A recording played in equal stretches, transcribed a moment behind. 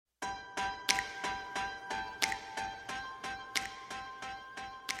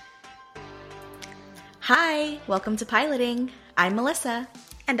Hi, welcome to Piloting. I'm Melissa.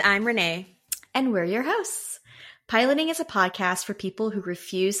 And I'm Renee. And we're your hosts. Piloting is a podcast for people who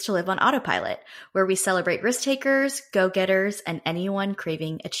refuse to live on autopilot, where we celebrate risk takers, go-getters, and anyone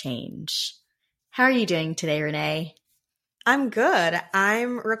craving a change. How are you doing today, Renee? I'm good.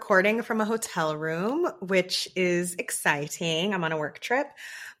 I'm recording from a hotel room, which is exciting. I'm on a work trip,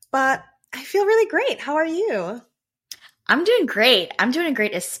 but I feel really great. How are you? I'm doing great. I'm doing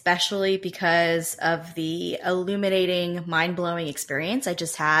great, especially because of the illuminating, mind-blowing experience I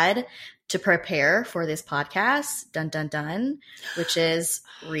just had to prepare for this podcast, dun dun dun, which is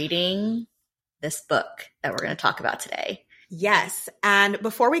reading this book that we're going to talk about today. Yes. And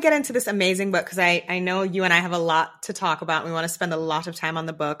before we get into this amazing book, because I know you and I have a lot to talk about, and we want to spend a lot of time on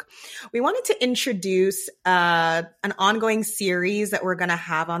the book, we wanted to introduce an ongoing series that we're going to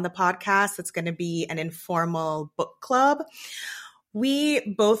have on the podcast. It's going to be an informal book club. We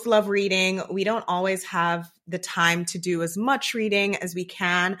both love reading. We don't always have the time to do as much reading as we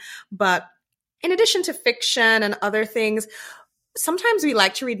can, but in addition to fiction and other things, sometimes we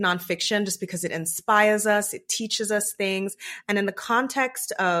like to read nonfiction just because it inspires us, it teaches us things. And in the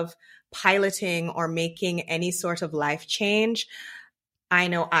context of piloting or making any sort of life change, I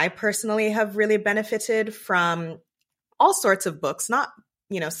know I personally have really benefited from all sorts of books, not,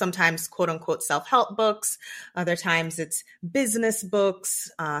 sometimes quote unquote self-help books. Other times it's business books,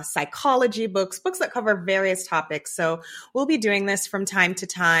 psychology books that cover various topics. So we'll be doing this from time to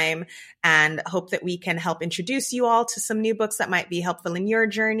time and hope that we can help introduce you all to some new books that might be helpful in your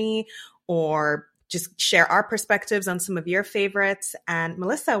journey, or just share our perspectives on some of your favorites. And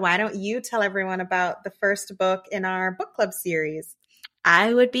Melissa, why don't you tell everyone about the first book in our book club series?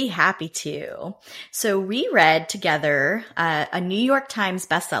 I would be happy to. So we read together a New York Times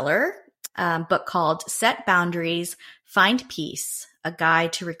bestseller book called Set Boundaries, Find Peace, A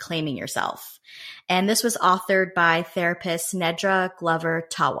Guide to Reclaiming Yourself. And this was authored by therapist Nedra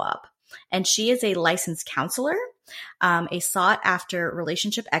Tawwab. And she is a licensed counselor, a sought-after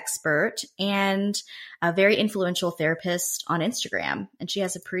relationship expert, and a very influential therapist on Instagram. And she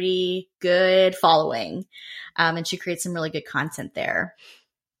has a pretty good following, and she creates some really good content there.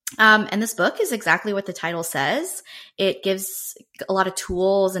 And this book is exactly what the title says. It gives a lot of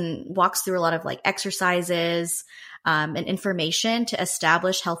tools and walks through a lot of exercises and information to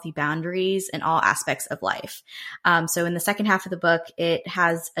establish healthy boundaries in all aspects of life. So in the second half of the book, it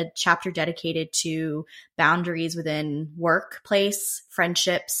has a chapter dedicated to boundaries within workplace,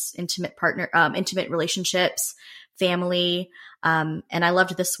 friendships, intimate relationships, family. And I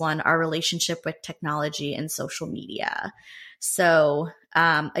loved this one, our relationship with technology and social media. So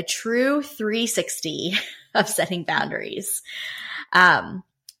a true 360 of setting boundaries.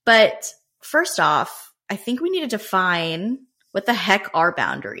 But first off, I think we need to define what the heck are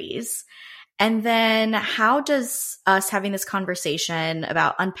boundaries. And then how does us having this conversation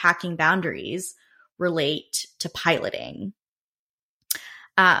about unpacking boundaries relate to piloting?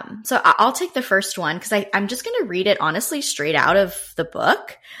 So I'll take the first one because I'm just going to read it honestly straight out of the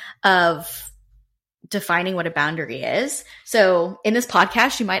book of defining what a boundary is. So in this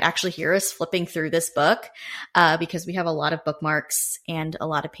podcast, you might actually hear us flipping through this book because we have a lot of bookmarks and a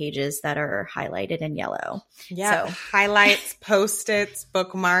lot of pages that are highlighted in yellow. Yeah, so. Highlights, Post-its,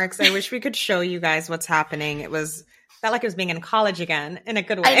 bookmarks. I wish we could show you guys what's happening. Felt like it was being in college again in a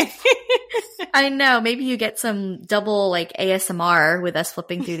good way. I know. Maybe you get some double ASMR with us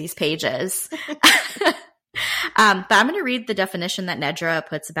flipping through these pages. But I'm going to read the definition that Nedra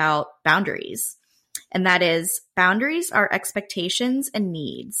puts about boundaries. And that is, boundaries are expectations and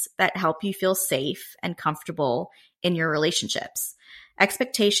needs that help you feel safe and comfortable in your relationships.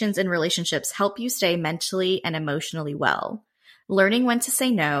 Expectations in relationships help you stay mentally and emotionally well. Learning when to say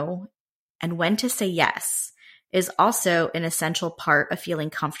no and when to say yes is also an essential part of feeling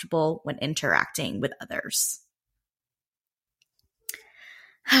comfortable when interacting with others.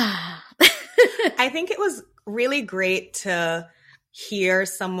 I think it was really great to hear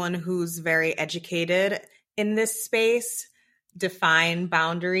someone who's very educated in this space define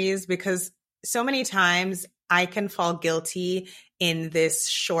boundaries, because so many times I can fall guilty in this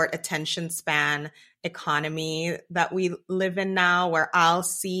short attention span economy that we live in now, where I'll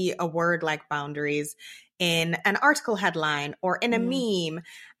see a word like boundaries in an article headline or in a meme,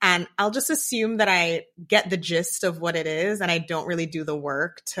 and I'll just assume that I get the gist of what it is, and I don't really do the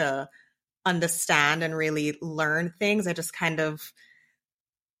work to understand and really learn things. I just kind of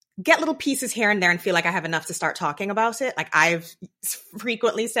get little pieces here and there and feel like I have enough to start talking about it. I've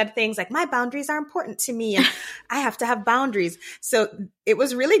frequently said things like, my boundaries are important to me and I have to have boundaries. So it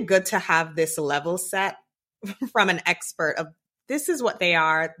was really good to have this level set from an expert of this is what they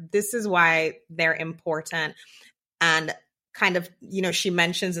are. This is why they're important. And kind of, she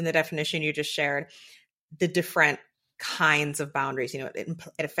mentions in the definition you just shared, the different kinds of boundaries. It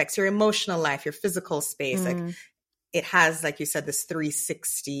affects your emotional life, your physical space. Like it has, like you said, this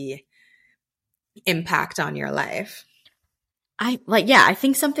 360 impact on your life. I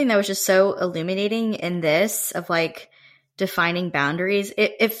think something that was just so illuminating in this of like defining boundaries,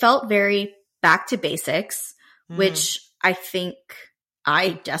 it felt very back to basics, which I think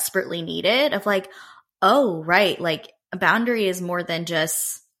I desperately needed, of like, oh, right, like a boundary is more than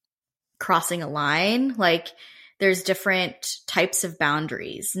just crossing a line. Like there's different types of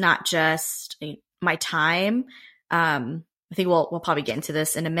boundaries, not just my time. I think we'll probably get into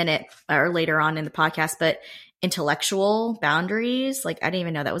this in a minute or later on in the podcast, but intellectual boundaries, like I didn't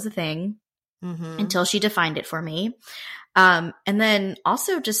even know that was a thing until she defined it for me. And then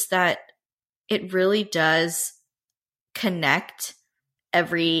also just that it really does connect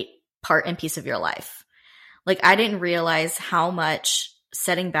every part and piece of your life. Like I didn't realize how much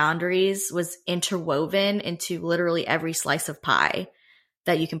setting boundaries was interwoven into literally every slice of pie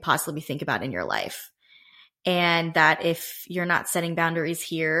that you can possibly think about in your life. And that if you're not setting boundaries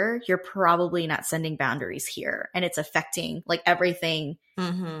here, you're probably not setting boundaries here. And it's affecting, like everything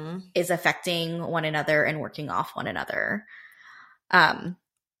is affecting one another and working off one another.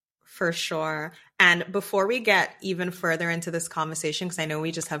 For sure. And before we get even further into this conversation, because I know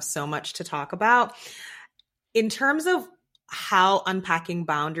we just have so much to talk about, in terms of how unpacking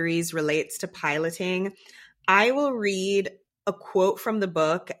boundaries relates to piloting, I will read a quote from the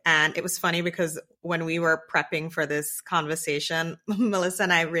book. And it was funny because when we were prepping for this conversation, Melissa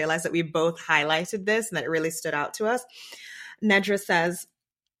and I realized that we both highlighted this and that it really stood out to us. Nedra says,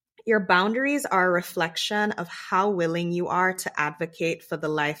 "Your boundaries are a reflection of how willing you are to advocate for the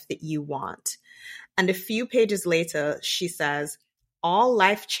life that you want." And a few pages later, she says, "All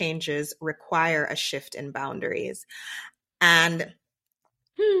life changes require a shift in boundaries." And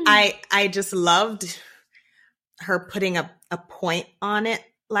I just loved her putting a point on it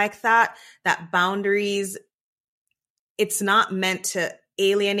like that boundaries, it's not meant to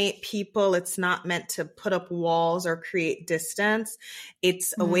alienate people. It's not meant to put up walls or create distance.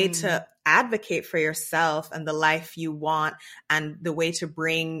 It's a way to advocate for yourself and the life you want, and the way to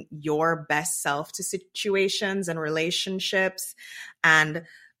bring your best self to situations and relationships. And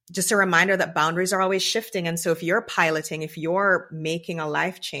just a reminder that boundaries are always shifting. And so if you're piloting, if you're making a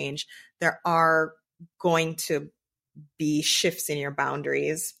life change, there are going to be shifts in your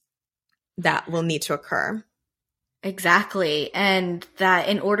boundaries that will need to occur. Exactly. And that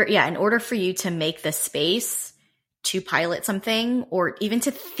in order for you to make the space to pilot something, or even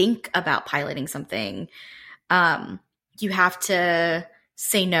to think about piloting something, you have to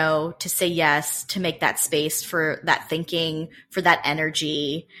say no, to say yes, to make that space for that thinking, for that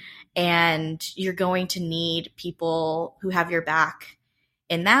energy. And you're going to need people who have your back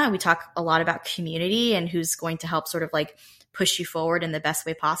in that. We talk a lot about community and who's going to help sort of like push you forward in the best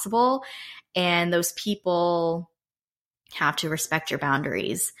way possible. And those people have to respect your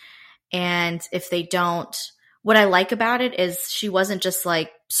boundaries. And if they don't, what I like about it is she wasn't just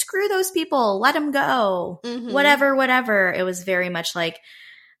like, screw those people, let them go, whatever. It was very much like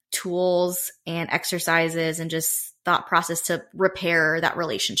tools and exercises and just thought process to repair that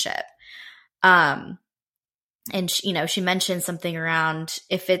relationship. And she mentioned something around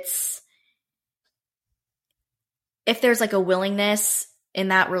if there's like a willingness in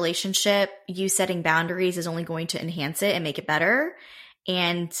that relationship, you setting boundaries is only going to enhance it and make it better.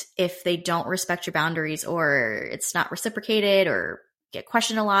 And if they don't respect your boundaries, or it's not reciprocated, or get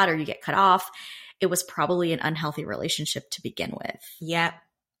questioned a lot, or you get cut off, it was probably an unhealthy relationship to begin with. Yeah.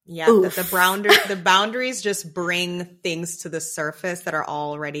 The boundaries just bring things to the surface that are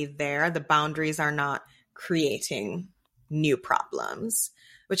already there. The boundaries are not creating new problems,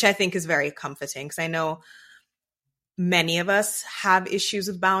 which I think is very comforting, because I know many of us have issues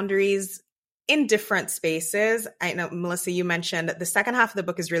with boundaries in different spaces. I know, Melissa, you mentioned the second half of the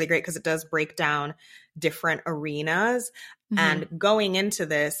book is really great because it does break down different arenas. And going into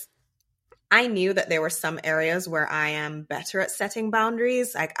this, I knew that there were some areas where I am better at setting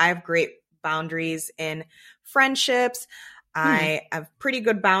boundaries. Like I have great boundaries in friendships. I have pretty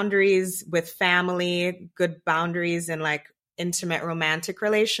good boundaries with family, good boundaries in like intimate romantic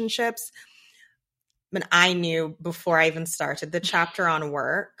relationships. But I knew before I even started the chapter on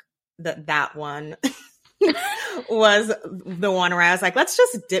work that one was the one where I was like, let's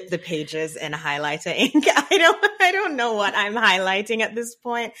just dip the pages in highlighter ink. I don't know what I'm highlighting at this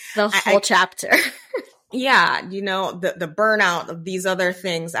point. The whole chapter. yeah, the burnout of these other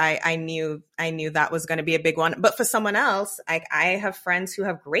things, I knew that was going to be a big one. But for someone else, I have friends who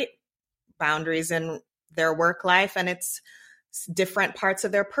have great boundaries in their work life, and it's different parts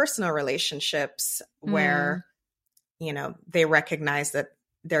of their personal relationships where, they recognize that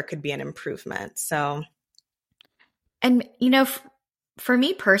there could be an improvement. So, And, for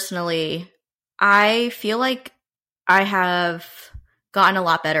me personally, I feel like I have gotten a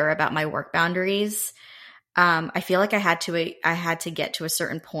lot better about my work boundaries. I feel like I had to get to a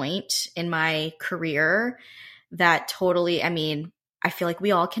certain point in my career that totally, I mean, I feel like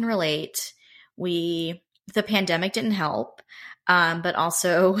we all can relate. The pandemic didn't help, but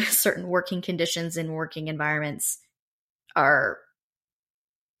also certain working conditions and working environments are,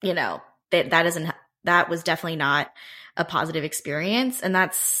 that was definitely not a positive experience, and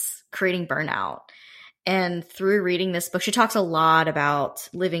that's creating burnout. And through reading this book, she talks a lot about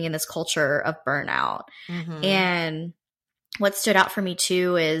living in this culture of burnout. And what stood out for me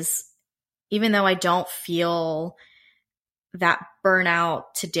too is, even though I don't feel that burnout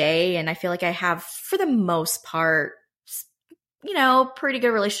today, and I feel like I have, for the most part, pretty good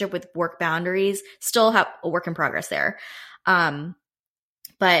relationship with work boundaries, still have a work in progress there.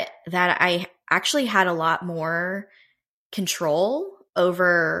 But that I actually had a lot more control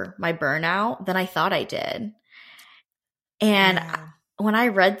over my burnout than I thought I did. And when I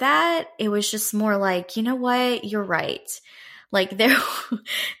read that, it was just more like, you know what? You're right. Like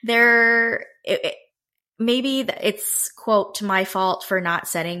maybe it's, quote, my fault for not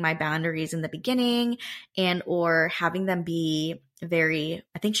setting my boundaries in the beginning and or having them be very,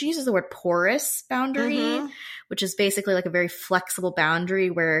 I think she uses the word porous boundary, which is basically like a very flexible boundary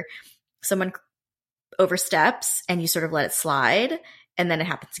where someone oversteps and you sort of let it slide, and then it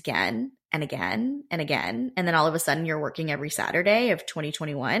happens again and again and again. And then all of a sudden you're working every Saturday of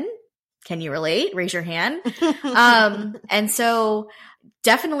 2021. Can you relate? Raise your hand. And so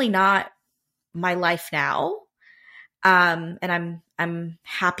definitely not my life now. And I'm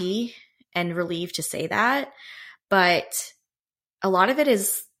happy and relieved to say that. But a lot of it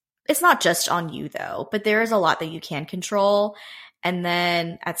is, it's not just on you though, but there is a lot that you can control. And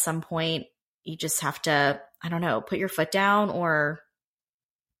then at some point you just have to, I don't know, put your foot down or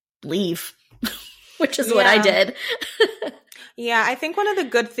leave, which is what I did. Yeah, I think one of the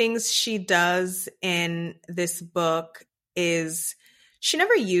good things she does in this book is she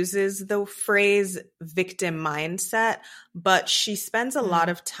never uses the phrase victim mindset, but she spends a lot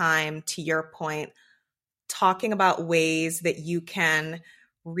of time, to your point, talking about ways that you can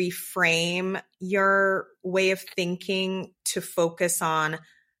reframe your way of thinking to focus on,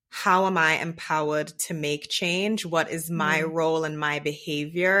 how am I empowered to make change? What is my role and my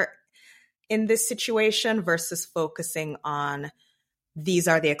behavior in this situation, versus focusing on, these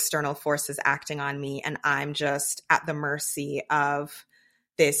are the external forces acting on me and I'm just at the mercy of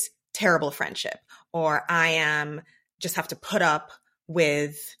this terrible friendship, or I am just have to put up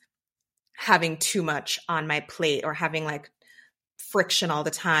with having too much on my plate, or having like friction all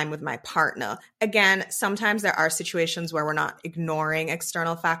the time with my partner. Again, sometimes there are situations where we're not ignoring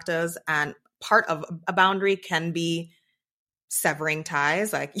external factors, and part of a boundary can be severing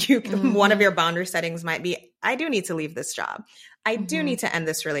ties. Like one of your boundary settings might be, I do need to leave this job. I do need to end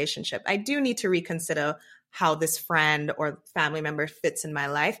this relationship. I do need to reconsider how this friend or family member fits in my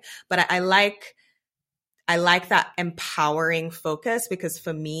life. But I like that empowering focus, because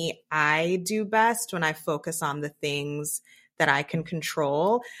for me, I do best when I focus on the things that I can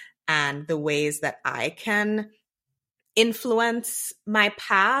control and the ways that I can influence my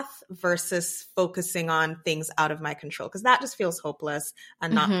path, versus focusing on things out of my control, because that just feels hopeless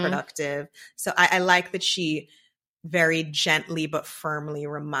and not productive. So I like that she very gently but firmly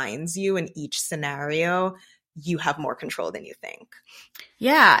reminds you in each scenario, you have more control than you think.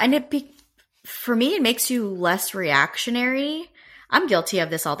 Yeah. And for me, it makes you less reactionary. I'm guilty of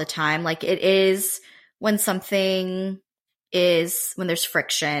this all the time. Like, it is when when there's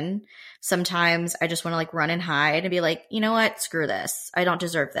friction, sometimes I just want to like run and hide and be like, you know what? Screw this. I don't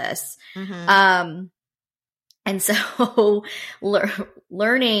deserve this. And so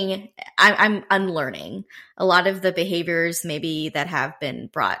learning, I'm unlearning a lot of the behaviors maybe that have been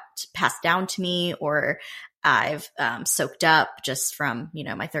passed down to me, or I've soaked up just from,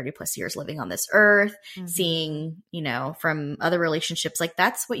 my 30 plus years living on this earth, seeing, from other relationships, like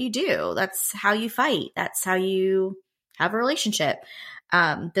that's what you do. That's how you fight. That's how you have a relationship.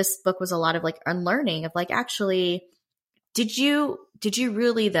 This book was a lot of like unlearning of like, actually, did you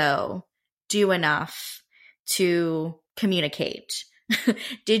really though do enough to communicate?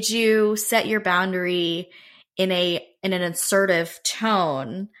 Did you set your boundary in an assertive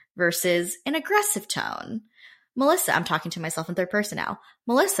tone versus an aggressive tone. Melissa, I'm talking to myself in third person now.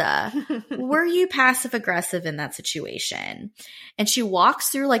 Melissa, were you passive aggressive in that situation? And she walks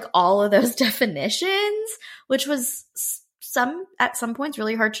through like all of those definitions, which was at some points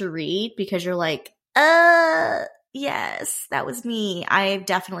really hard to read because you're like, yes, that was me. I've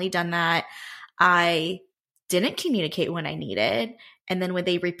definitely done that. I didn't communicate when I needed. And then when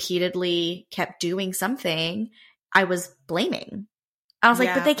they repeatedly kept doing something, I was blaming. I was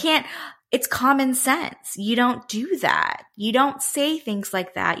like, but they can't. It's common sense. You don't do that. You don't say things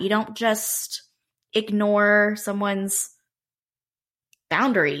like that. You don't just ignore someone's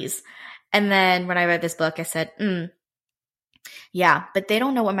boundaries. And then when I read this book, I said, yeah, but they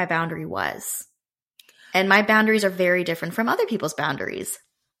don't know what my boundary was. And my boundaries are very different from other people's boundaries.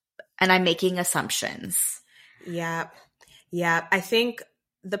 And I'm making assumptions. Yeah. Yeah. I think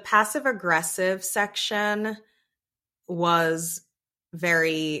the passive aggressive section was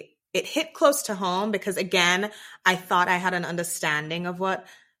it hit close to home because, again, I thought I had an understanding of what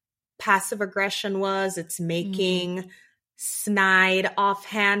passive aggression was. It's making snide,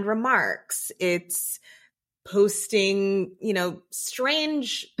 offhand remarks. It's posting,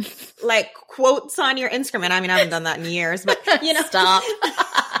 strange, like, quotes on your Instagram. And I mean, I haven't done that in years, but, Stop.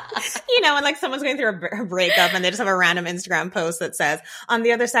 And like someone's going through a breakup and they just have a random Instagram post that says, on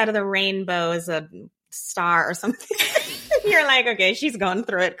the other side of the rainbow is a star or something. You're like, okay, she's gone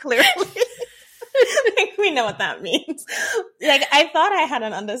through it clearly. Like, we know what that means. Like, I thought I had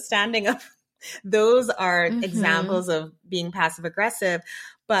an understanding of those are examples of being passive aggressive,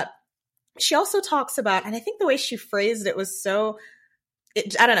 but she also talks about, and I think the way she phrased it was I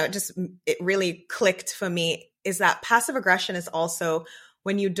don't know, it really clicked for me, is that passive aggression is also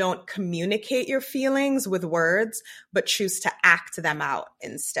when you don't communicate your feelings with words, but choose to act them out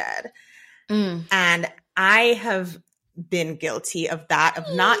instead. And I have been guilty of that,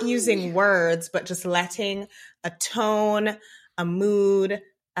 of not using words, but just letting a tone, a mood,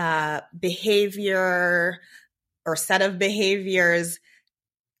 behavior, or set of behaviors,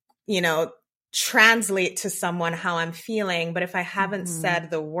 translate to someone how I'm feeling. But if I haven't said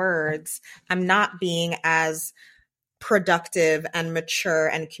the words, I'm not being as productive and mature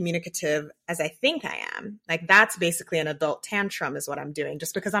and communicative as I think I am. Like, that's basically an adult tantrum is what I'm doing.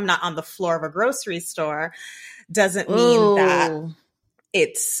 Just because I'm not on the floor of a grocery store doesn't mean that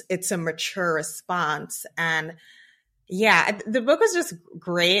it's a mature response. And yeah, the book was just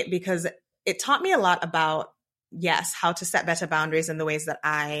great because it taught me a lot about, yes, how to set better boundaries in the ways that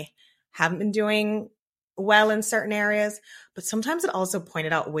I haven't been doing well in certain areas. But sometimes it also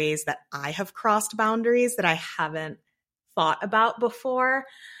pointed out ways that I have crossed boundaries that I haven't thought about before.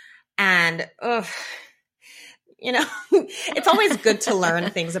 And, it's always good to learn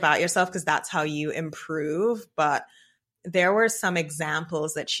things about yourself because that's how you improve. But there were some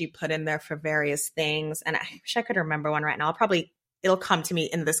examples that she put in there for various things. And I wish I could remember one right now. It'll come to me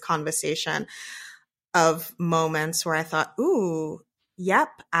in this conversation of moments where I thought, ooh, yep,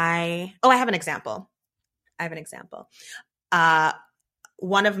 I have an example.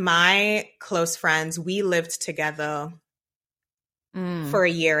 One of my close friends, we lived together for a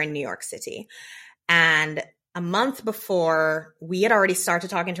year in New York City. And a month before, we had already started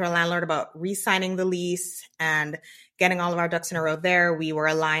talking to our landlord about re-signing the lease and getting all of our ducks in a row there. We were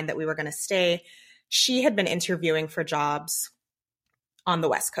aligned that we were going to stay. She had been interviewing for jobs on the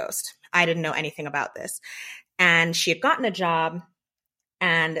West Coast. I didn't know anything about this. And she had gotten a job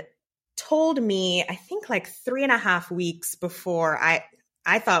and told me, I think like 3.5 weeks before I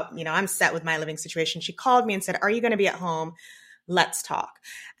thought, I'm set with my living situation. She called me and said, are you going to be at home? Let's talk.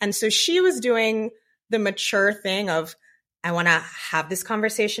 And so she was doing the mature thing of, I want to have this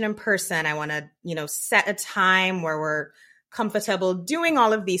conversation in person. I want to, set a time where we're comfortable doing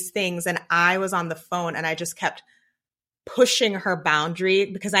all of these things. And I was on the phone and I just kept pushing her boundary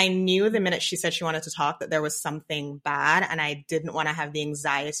because I knew the minute she said she wanted to talk that there was something bad. And I didn't want to have the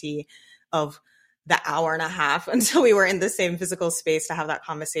anxiety of the hour and a half until we were in the same physical space to have that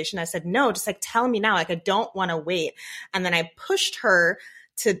conversation. I said, no, just like, tell me now. Like, I don't want to wait. And then I pushed her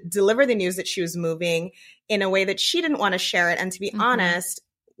to deliver the news that she was moving in a way that she didn't want to share it. And to be honest,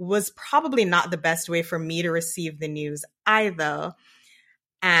 was probably not the best way for me to receive the news either.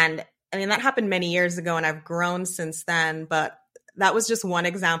 And I mean, that happened many years ago and I've grown since then, but that was just one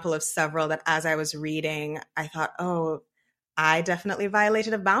example of several that as I was reading, I thought, oh, I definitely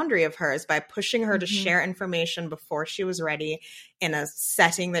violated a boundary of hers by pushing her to share information before she was ready in a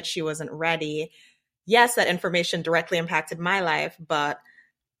setting that she wasn't ready. Yes, that information directly impacted my life, but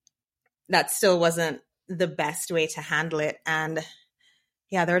that still wasn't the best way to handle it. And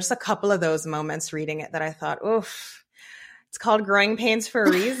yeah, there were just a couple of those moments reading it that I thought, oof, it's called Growing Pains for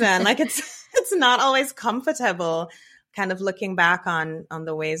a reason. Like it's not always comfortable kind of looking back on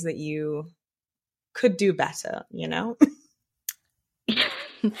the ways that you could do better, you know?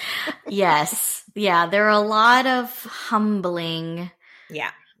 Yes. Yeah. There are a lot of humbling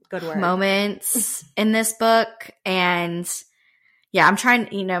good word. moments in this book. And yeah, I'm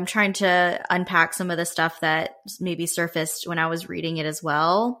trying to unpack some of the stuff that maybe surfaced when I was reading it as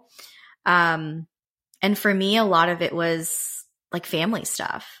well. And for me, a lot of it was like family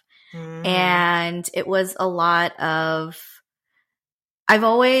stuff. And it was a lot of, I've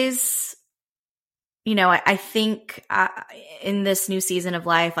always, I think in this new season of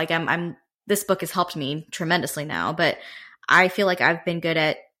life, like this book has helped me tremendously now, but I feel like I've been good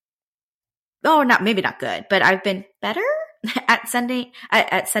at, maybe not good, but I've been better at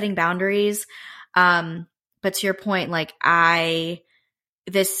setting boundaries. But to your point, like I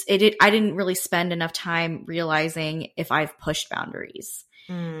didn't really spend enough time realizing if I've pushed boundaries.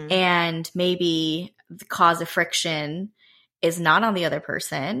 And maybe the cause of friction is not on the other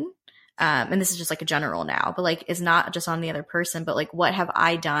person. And this is just like a general now, but like is not just on the other person, but like what have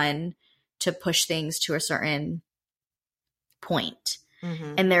I done to push things to a certain point?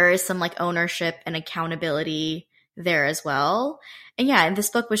 And there is some like ownership and accountability there as well. And yeah, and this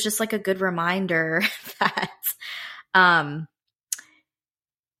book was just like a good reminder that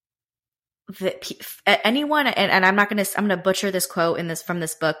anyone, and I'm going to butcher this quote from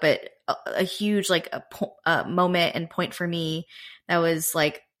this book, but a huge like a moment and point for me that was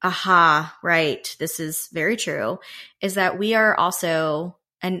like, aha, right, this is very true, is that we are also,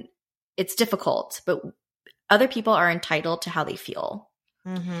 and it's difficult, but other people are entitled to how they feel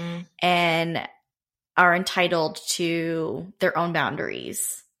and are entitled to their own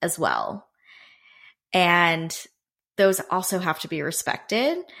boundaries as well. And those also have to be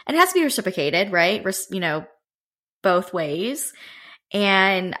respected, and it has to be reciprocated, right? Both ways.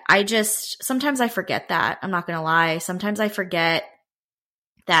 And sometimes I forget that. I'm not going to lie. Sometimes I forget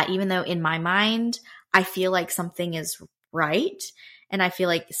that even though in my mind, I feel like something is right. And I feel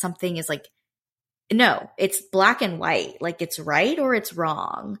like something is like, no, it's black and white. Like it's right or it's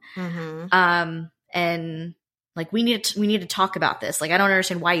wrong. And like, we need to talk about this. Like, I don't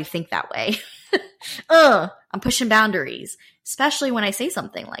understand why you think that way. I'm pushing boundaries, especially when I say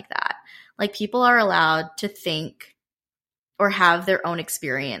something like that. Like people are allowed to think or have their own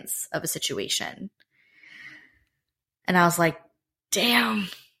experience of a situation. And I was like, damn,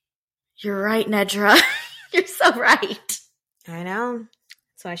 you're right, Nedra. You're so right. I know.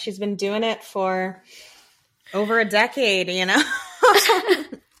 That's why she's been doing it for over a decade,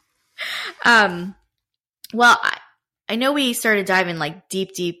 Well, I know we started diving like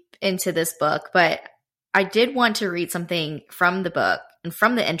deep into this book, but I did want to read something from the book and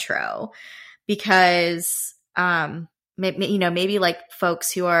from the intro because, maybe like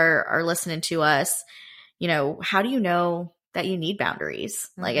folks who are listening to us, how do you know that you need boundaries?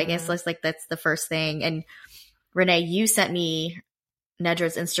 Like, I guess that's the first thing. And Renee, you sent me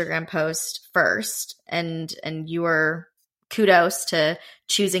Nedra's Instagram post first, and you were kudos to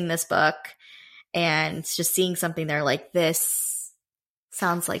choosing this book and just seeing something there like this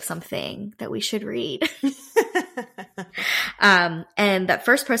sounds like something that we should read. And that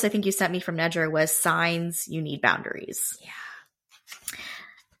first post I think you sent me from Nedra was signs you need boundaries.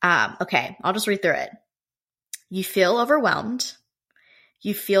 Yeah. Okay, I'll just read through it. You feel overwhelmed.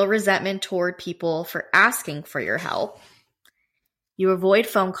 You feel resentment toward people for asking for your help. You avoid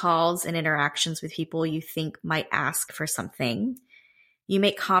phone calls and interactions with people you think might ask for something. You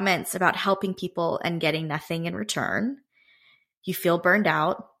make comments about helping people and getting nothing in return. You feel burned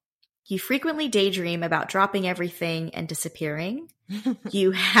out. You frequently daydream about dropping everything and disappearing.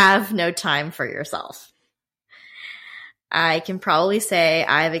 You have no time for yourself. I can probably say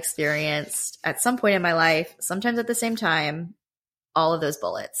I've experienced at some point in my life, sometimes at the same time, all of those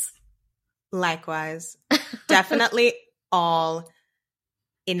bullets. Likewise. Definitely all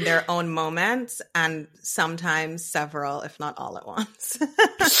in their own moments, and sometimes several, if not all at once.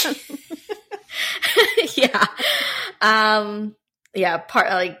 Yeah. Yeah. Part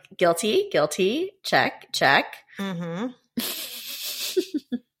like guilty, check.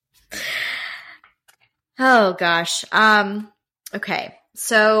 Oh gosh. Okay.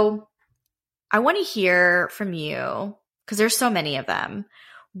 So I want to hear from you because there's so many of them.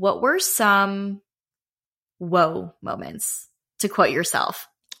 What were some whoa moments, to quote yourself?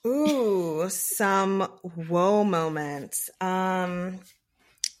 Ooh, some whoa moments.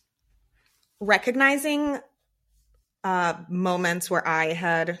 Recognizing moments where I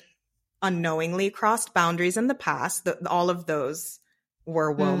had unknowingly crossed boundaries in the past. All of those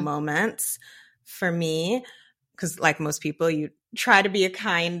were whoa moments for me. because like most people, you try to be a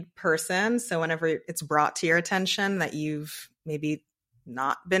kind person. So whenever it's brought to your attention that you've maybe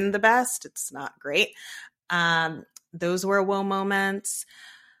not been the best, it's not great. Those were whoa moments.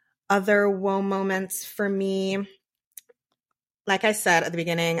 Other whoa moments for me, like I said at the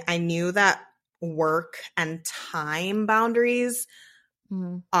beginning, I knew that work and time boundaries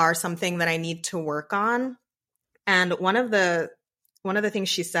are something that I need to work on. And one of the things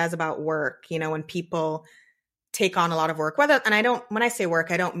she says about work, you know, when people take on a lot of work, when I say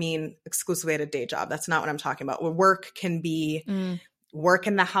work, I don't mean exclusively at a day job. That's not what I'm talking about. Work can be work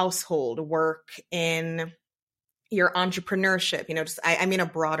in the household, work in your entrepreneurship, you know, just, I mean a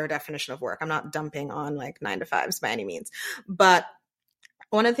broader definition of work. I'm not dumping on like 9-to-5s by any means. But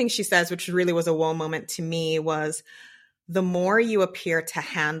one of the things she says, which really was a whoa moment to me, was the more you appear to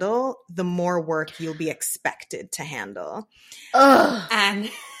handle, the more work you'll be expected to handle. Ugh. And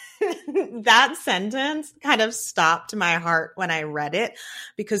that sentence kind of stopped my heart when I read it,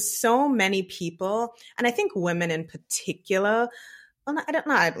 because so many people, and I think women in particular, well, I don't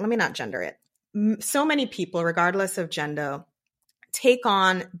know, let me not gender it. So many people, regardless of gender, take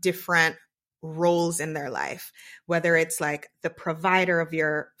on different roles in their life, whether it's like the provider of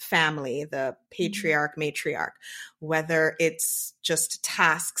your family, the patriarch, matriarch, whether it's just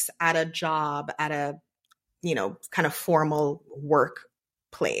tasks at a job, at a, you know, kind of formal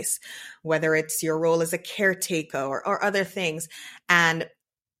workplace, whether it's your role as a caretaker or other things. And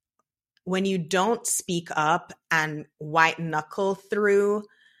when you don't speak up and white knuckle through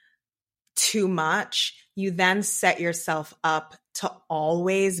too much, you then set yourself up to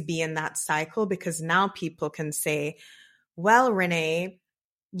always be in that cycle, because now people can say, well, Renee,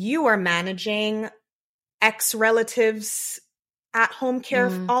 you are managing X relatives at home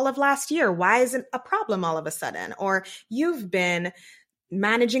care all of last year. Why isn't a problem all of a sudden? Or you've been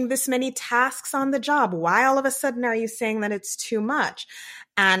managing this many tasks on the job. Why all of a sudden are you saying that it's too much?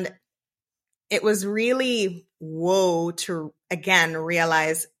 And it was really whoa to, again,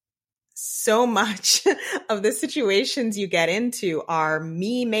 realize so much of the situations you get into are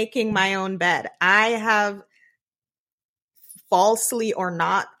me making my own bed. I have falsely or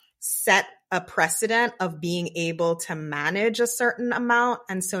not set a precedent of being able to manage a certain amount.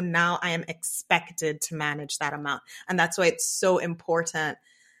 And so now I am expected to manage that amount. And that's why it's so important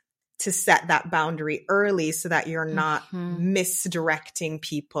to set that boundary early, so that you're not misdirecting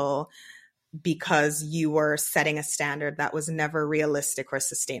people because you were setting a standard that was never realistic or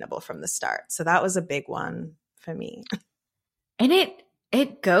sustainable from the start. So that was a big one for me. And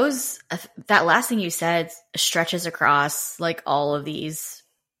it goes, that last thing you said stretches across like all of these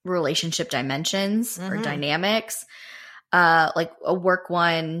relationship dimensions or dynamics. Like a work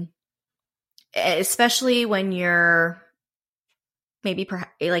one, especially when you're maybe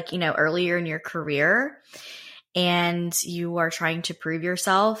like, you know, earlier in your career and you are trying to prove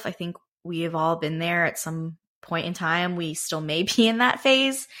yourself. I think we have all been there at some point in time. We still may be in that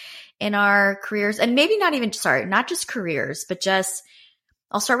phase in our careers, and maybe not just careers, but just,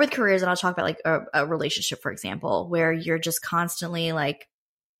 I'll start with careers and I'll talk about like a relationship, for example, where you're just constantly like,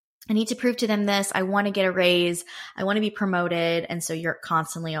 I need to prove to them this. I want to get a raise. I want to be promoted. And so you're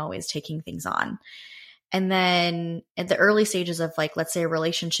constantly always taking things on. And then at the early stages of like, let's say a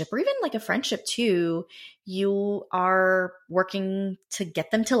relationship or even like a friendship too, you are working to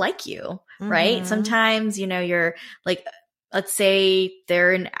get them to like you, right? Sometimes, you know, you're like, let's say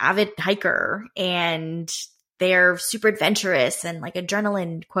they're an avid hiker and they're super adventurous and like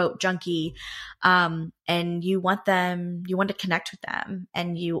adrenaline quote junkie. And you want to connect with them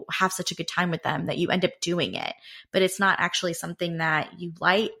and you have such a good time with them that you end up doing it, but it's not actually something that you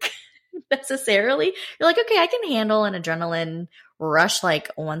like necessarily. You're like, okay, I can handle an adrenaline rush like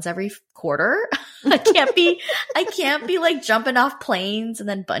once every quarter. I can't be like jumping off planes and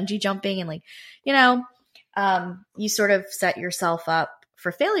then bungee jumping and like, you know, you sort of set yourself up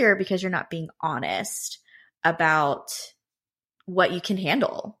for failure because you're not being honest about what you can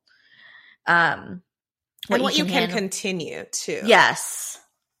handle. What you can continue to. Yes.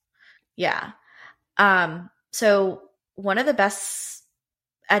 Yeah. So one of the best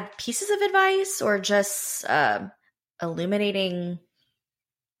pieces of advice or just illuminating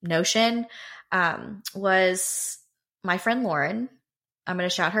notion was my friend Lauren. I'm going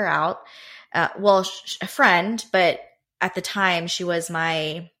to shout her out. A friend, but at the time she was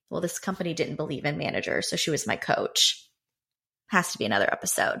this company didn't believe in managers, so she was my coach. Has to be another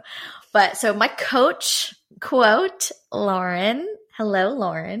episode. But so my coach, quote, Lauren, hello,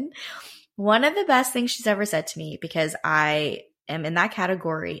 Lauren. One of the best things she's ever said to me, because I am in that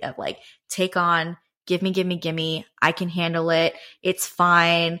category of like, take on, give me, I can handle it. It's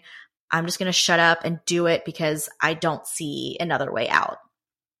fine. I'm just going to shut up and do it because I don't see another way out.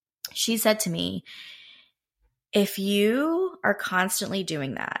 She said to me, if you are constantly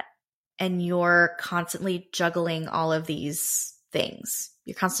doing that and you're constantly juggling all of these things,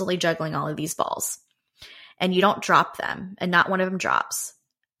 you're constantly juggling all of these balls and you don't drop them and not one of them drops,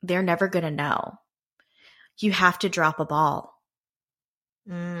 they're never going to know. You have to drop a ball.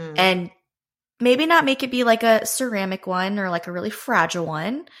 And maybe not make it be like a ceramic one or like a really fragile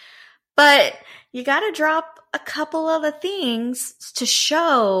one, but you got to drop a couple of the things to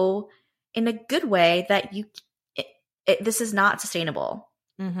show in a good way that this is not sustainable.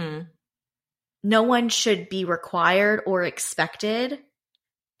 No one should be required or expected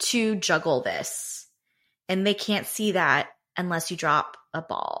to juggle this. And they can't see that unless you drop a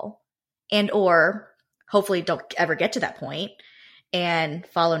ball. And or hopefully don't ever get to that point and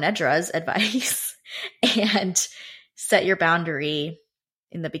follow Nedra's advice and set your boundary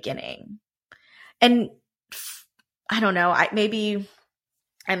in the beginning. And I don't know, maybe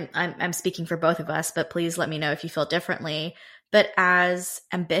I'm speaking for both of us, but please let me know if you feel differently. But as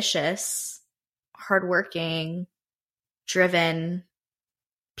ambitious, hardworking, driven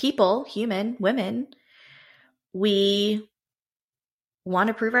people, human, women, we want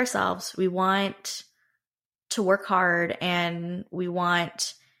to prove ourselves. We want to work hard and we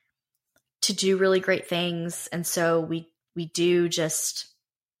want to do really great things. And so we do just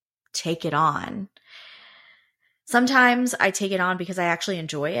take it on. Sometimes I take it on because I actually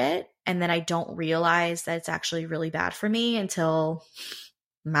enjoy it. And then I don't realize that it's actually really bad for me until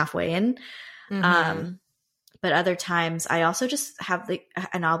I'm halfway in. But other times I also just have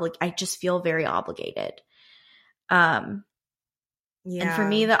I just feel very obligated. And for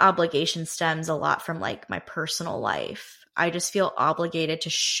me, the obligation stems a lot from like my personal life. I just feel obligated to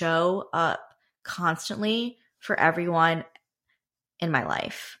show up constantly for everyone in my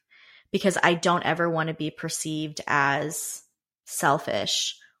life because I don't ever want to be perceived as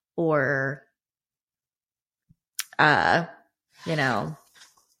selfish or, doesn't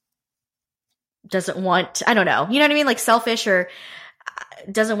want, I don't know, you know what I mean? Like selfish or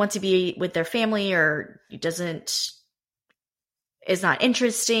doesn't want to be with their family or is not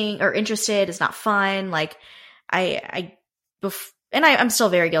interesting or interested, is not fun. Like I'm still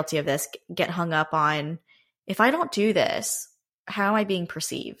very guilty of this, get hung up on if I don't do this, how am I being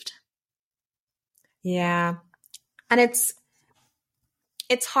perceived? Yeah. And it's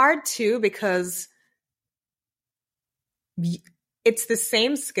hard too because it's the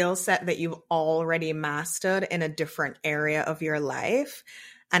same skill set that you've already mastered in a different area of your life.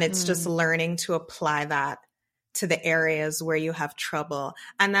 And it's just learning to apply that to the areas where you have trouble.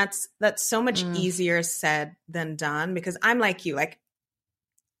 And that's so much easier said than done because I'm like you. Like,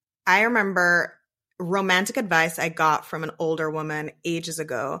 I remember romantic advice I got from an older woman ages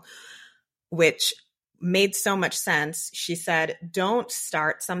ago, which made so much sense. She said, don't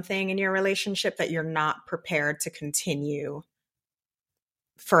start something in your relationship that you're not prepared to continue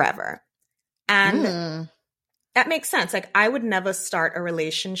forever. And that makes sense. Like, I would never start a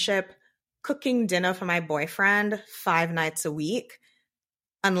relationship cooking dinner for my boyfriend 5 nights a week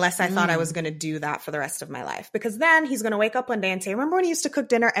unless I thought I was going to do that for the rest of my life. Because then he's going to wake up one day and say, remember when you used to cook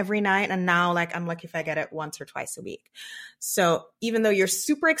dinner every night? And now, like, I'm lucky if I get it once or twice a week. So even though you're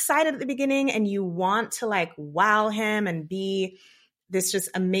super excited at the beginning and you want to like wow him and be this just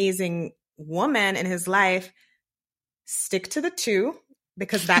amazing woman in his life, stick to the 2.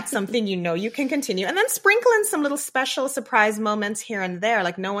 Because that's something you can continue. And then sprinkle in some little special surprise moments here and there.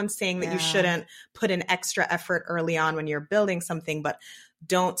 Like, no one's saying that you shouldn't put in extra effort early on when you're building something, but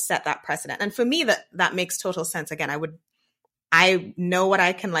don't set that precedent. And for me, that makes total sense. Again, I know what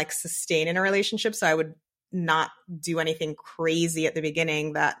I can like sustain in a relationship. So I would not do anything crazy at the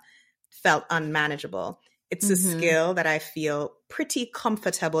beginning that felt unmanageable. It's a skill that I feel pretty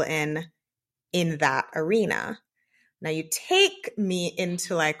comfortable in that arena. Now you take me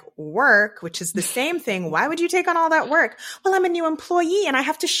into like work, which is the same thing. Why would you take on all that work? Well, I'm a new employee and I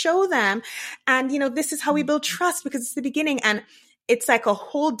have to show them. And, this is how we build trust because it's the beginning. And it's like a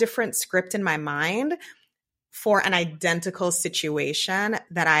whole different script in my mind for an identical situation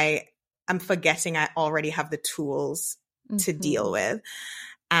that I'm forgetting I already have the tools to deal with.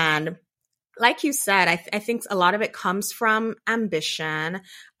 And like you said, I think a lot of it comes from ambition.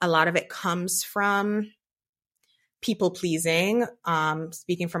 A lot of it comes from people pleasing,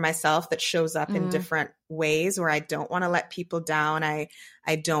 speaking for myself, that shows up in different ways where I don't want to let people down. I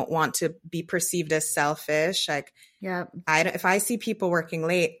don't want to be perceived as selfish. Like, if I see people working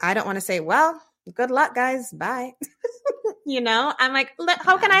late, I don't want to say, well, good luck guys. Bye. I'm like,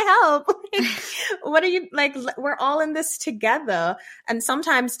 how can I help? Like, what are you like? We're all in this together. And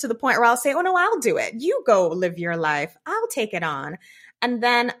sometimes to the point where I'll say, oh no, I'll do it. You go live your life. I'll take it on. And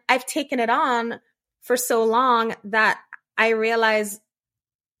then I've taken it on for so long that I realize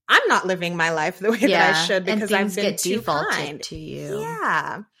I'm not living my life the way that I should because I've been too kind to you.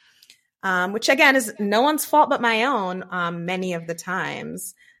 Yeah. Which again is no one's fault but my own, many of the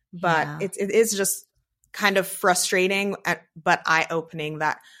times. But it is just kind of frustrating, but eye-opening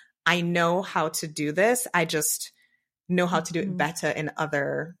that I know how to do this. I just know how to do it better in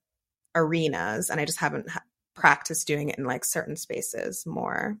other arenas. And I just haven't practiced doing it in like certain spaces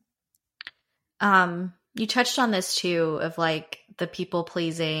more. You touched on this too, of like the people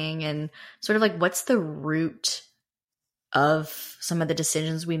pleasing and sort of like what's the root of some of the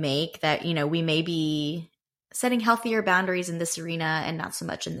decisions we make that, we may be setting healthier boundaries in this arena and not so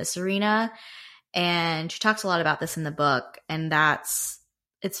much in this arena. And she talks a lot about this in the book, and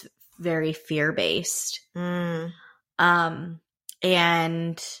it's very fear-based. And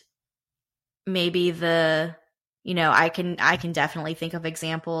maybe I can definitely think of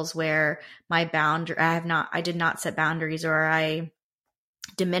examples where I did not set boundaries, or I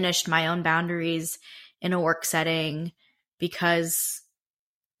diminished my own boundaries in a work setting because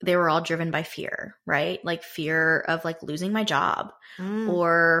they were all driven by fear, right? Like fear of like losing my job,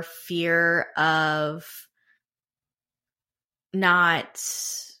 or fear of not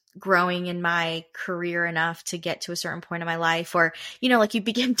growing in my career enough to get to a certain point in my life, or, like you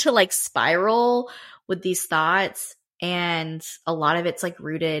begin to like spiral with these thoughts, and a lot of it's like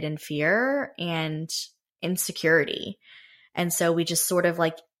rooted in fear and insecurity. And so we just sort of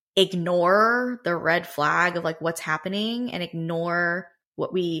like ignore the red flag of like what's happening and ignore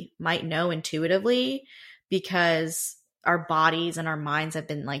what we might know intuitively because our bodies and our minds have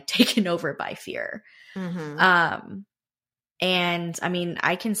been like taken over by fear. And I mean,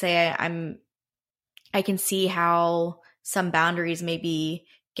 I can say I can see how some boundaries may be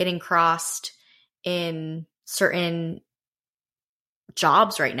getting crossed in certain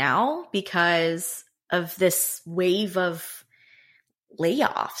jobs right now because of this wave of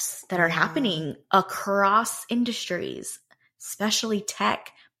layoffs that are happening across industries, especially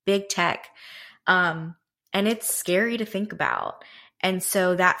tech, big tech. And it's scary to think about. And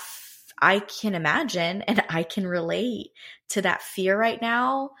so that I can imagine and I can relate to that fear right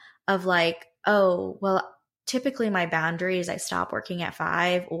now of like, oh, well, typically my boundaries, I stop working at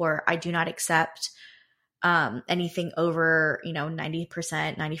 5, or I do not accept anything over,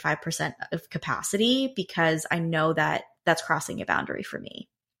 90%, 95% of capacity, because I know that that's crossing a boundary for me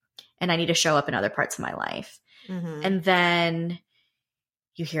and I need to show up in other parts of my life. And then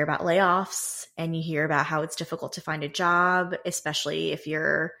you hear about layoffs and you hear about how it's difficult to find a job, especially if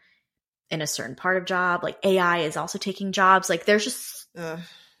you're in a certain part of job. Like AI is also taking jobs. Like there's just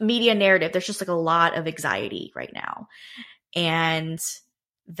media narrative. There's just like a lot of anxiety right now. And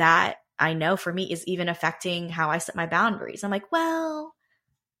that I know for me is even affecting how I set my boundaries. I'm like, well,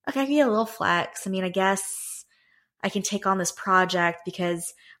 okay, I can get a little flex. I mean, I guess I can take on this project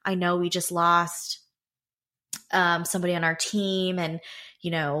because I know we just lost somebody on our team and,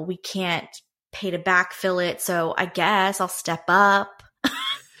 we can't pay to backfill it. So I guess I'll step up.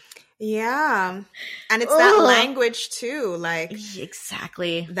 Yeah. And it's that language too, like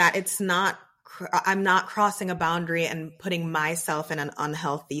exactly that I'm not crossing a boundary and putting myself in an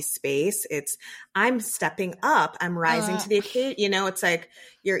unhealthy space. It's I'm stepping up. I'm rising to the occasion. It's like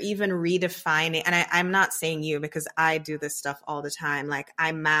you're even redefining. And I'm not saying you because I do this stuff all the time. Like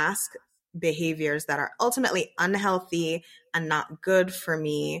I mask behaviors that are ultimately unhealthy and not good for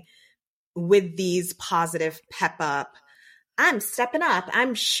me with these positive pep up. I'm stepping up.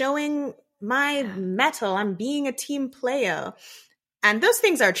 I'm showing my mettle. I'm being a team player. And those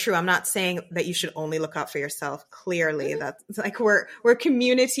things are true. I'm not saying that you should only look out for yourself. Clearly, that's like we're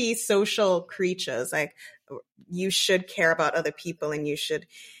community social creatures. Like you should care about other people and you should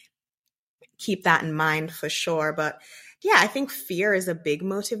keep that in mind for sure. But yeah, I think fear is a big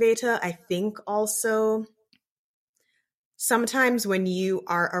motivator. I think also sometimes when you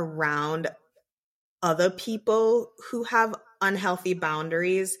are around other people who have unhealthy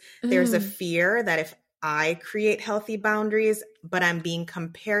boundaries, there's a fear that if I create healthy boundaries, but I'm being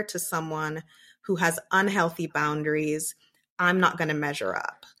compared to someone who has unhealthy boundaries, I'm not going to measure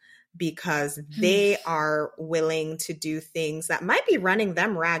up because they are willing to do things that might be running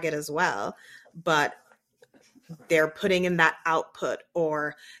them ragged as well, but they're putting in that output,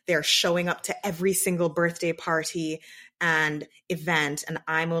 or they're showing up to every single birthday party and event, and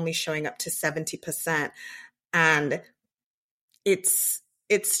I'm only showing up to 70%. And it's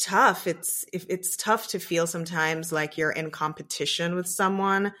it's tough. It's tough to feel sometimes like you're in competition with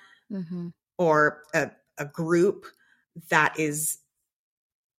someone or a group that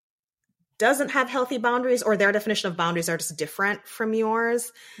doesn't have healthy boundaries, or their definition of boundaries are just different from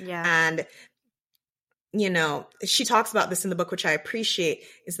yours. Yeah. And, she talks about this in the book, which I appreciate,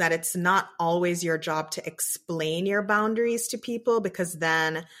 is that it's not always your job to explain your boundaries to people, because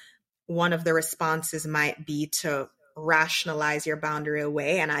then one of the responses might be to rationalize your boundary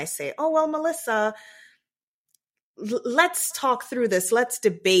away. And I say, oh, well, Melissa, let's talk through this. Let's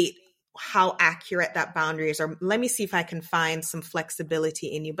debate how accurate that boundary is, or let me see if I can find some flexibility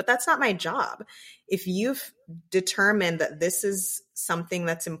in you. But that's not my job. If you've determined that this is something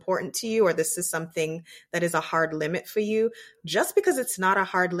that's important to you, or this is something that is a hard limit for you, just because it's not a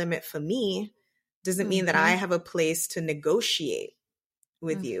hard limit for me doesn't mean that I have a place to negotiate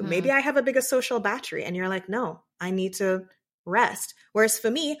with you. Maybe I have a bigger social battery and you're like, no, I need to rest. Whereas for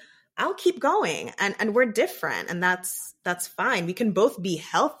me, I'll keep going, and we're different, and that's fine. We can both be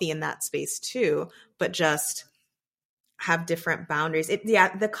healthy in that space too, but just have different boundaries.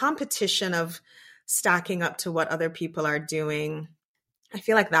 The competition of stacking up to what other people are doing, I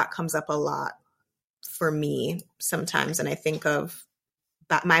feel like that comes up a lot for me sometimes. And I think of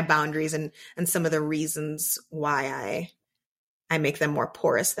my boundaries and some of the reasons why I make them more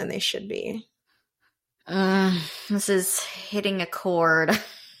porous than they should be. This is hitting a chord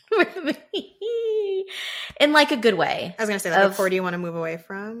with me in like a good way. I was going to say, like a chord you want to move away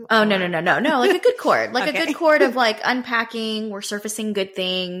from? Oh, no, like a good chord. Like a good chord of like unpacking. We're surfacing good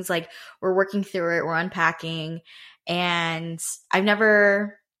things. Like we're working through it. We're unpacking. And I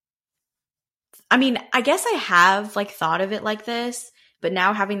guess I have like thought of it like this, but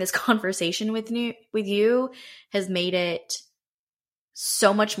now having this conversation with you has made it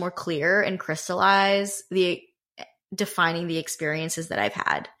so much more clear and crystallize defining the experiences that I've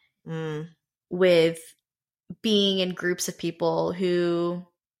had with being in groups of people who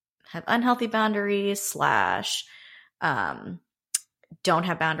have unhealthy boundaries / don't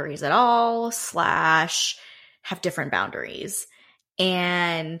have boundaries at all / have different boundaries.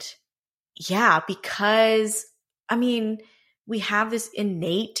 And yeah, because we have this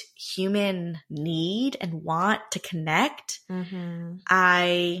innate human need and want to connect.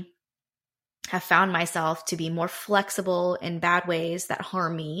 I have found myself to be more flexible in bad ways that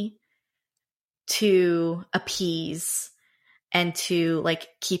harm me, to appease and to like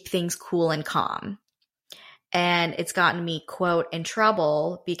keep things cool and calm. And it's gotten me, quote, in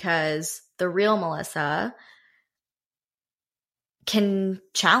trouble, because the real Melissa can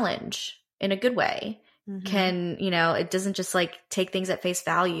challenge in a good way. Can, it doesn't just like take things at face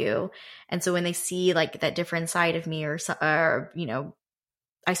value. And so when they see like that different side of me, or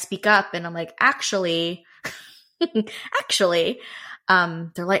I speak up and I'm like, actually, they're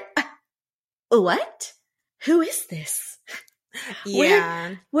like, what? Who is this?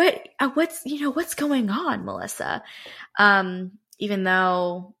 Yeah. What's going on, Melissa? Even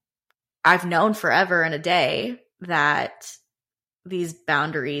though I've known forever and a day that these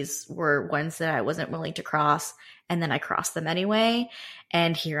boundaries were ones that I wasn't willing to cross, and then I crossed them anyway.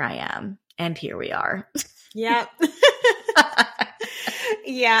 And here I am. And here we are. Yeah.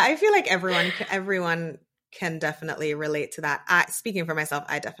 Yeah, I feel like everyone can definitely relate to that. Speaking for myself,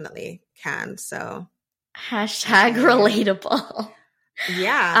 I definitely can. So #relatable.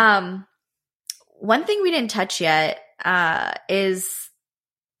 Yeah. One thing we didn't touch yet is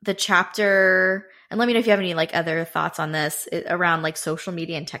the chapter, and let me know if you have any like other thoughts on this, around like social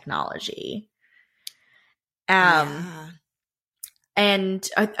media and technology. And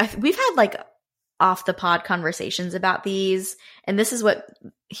we've had like off the pod conversations about these, and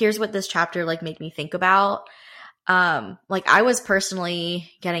here's what this chapter like made me think about. Like I was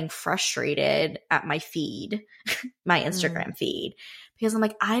personally getting frustrated at my feed, my Instagram feed, because I'm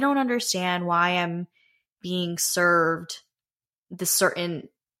like, I don't understand why I'm being served this certain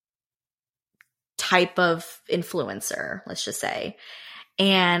type of influencer, let's just say.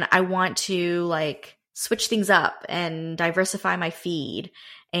 And I want to like switch things up and diversify my feed.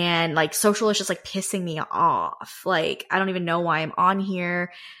 And like social is just like pissing me off. Like, I don't even know why I'm on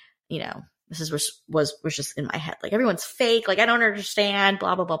here. This was just in my head. Like everyone's fake. Like I don't understand,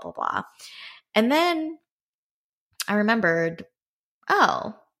 blah, blah, blah, blah, blah. And then I remembered,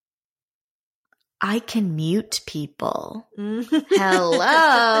 oh, I can mute people.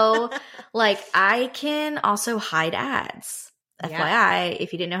 Hello. Like I can also hide ads. FYI,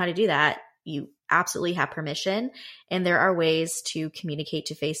 if you didn't know how to do that, you absolutely have permission. And there are ways to communicate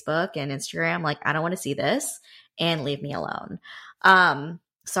to Facebook and Instagram. Like, I don't want to see this, and leave me alone.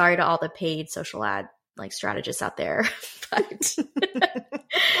 Sorry to all the paid social ad like strategists out there, but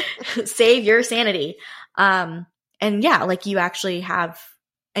save your sanity. And yeah, like you actually have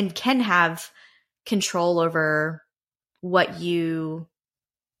and can have control over what you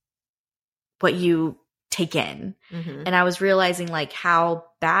take in. Mm-hmm. And I was realizing like how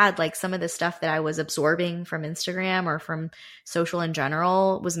bad like some of the stuff that I was absorbing from Instagram or from social in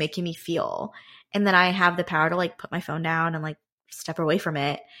general was making me feel. And then I have the power to like put my phone down and like step away from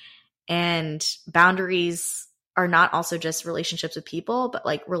it. And boundaries are not also just relationships with people, but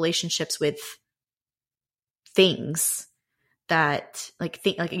like relationships with things that like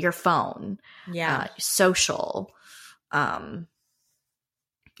like your phone, Yeah. social,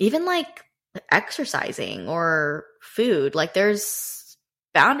 even like exercising or food. Like there's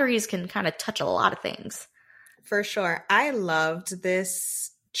boundaries can kind of touch a lot of things. For sure. I loved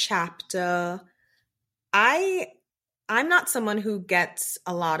this chapter. I'm not someone who gets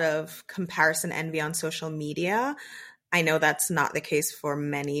a lot of comparison envy on social media. I know that's not the case for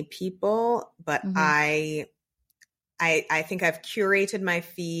many people, but I think I've curated my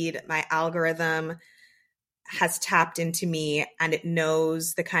feed. My algorithm has tapped into me and it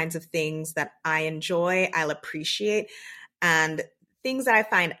knows the kinds of things that I enjoy, I'll appreciate, and things that I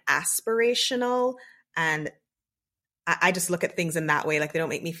find aspirational. And I just look at things in that way. Like they don't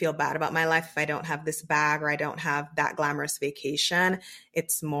make me feel bad about my life if I don't have this bag or I don't have that glamorous vacation.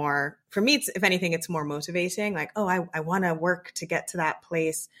 It's more, for me, if anything, it's more motivating. Like, oh, I want to work to get to that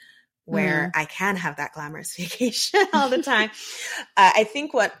place where I can have that glamorous vacation all the time. I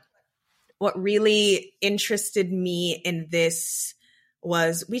think what really interested me in this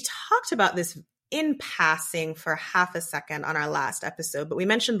was we talked about this in passing for half a second on our last episode, but we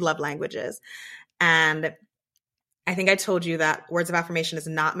mentioned love languages. And I think I told you that words of affirmation is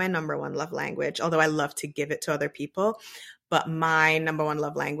not my number one love language, although I love to give it to other people. But my number one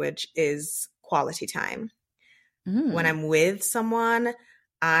love language is quality time. When I'm with someone,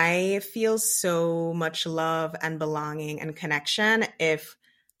 I feel so much love and belonging and connection if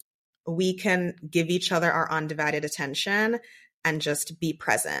we can give each other our undivided attention and just be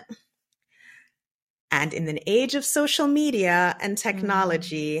present. And in the age of social media and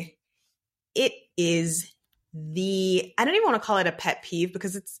technology, it is I don't even want to call it a pet peeve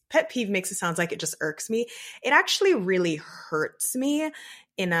because pet peeve makes it sound like it just irks me. It actually really hurts me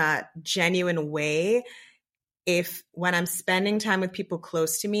in a genuine way if when I'm spending time with people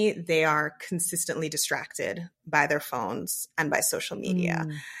close to me, they are consistently distracted by their phones and by social media.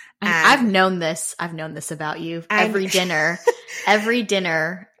 I've known this about you. Every dinner,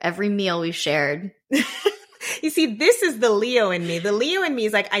 every meal we've shared. You see, this is the Leo in me. The Leo in me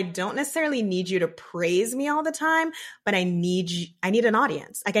is like, I don't necessarily need you to praise me all the time, but I need an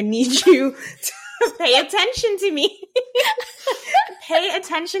audience. Like I need you to pay attention to me. Pay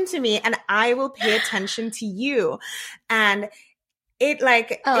attention to me and I will pay attention to you. And it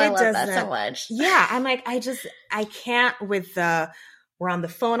like, I love that so much. Yeah. I'm like, I can't with we're on the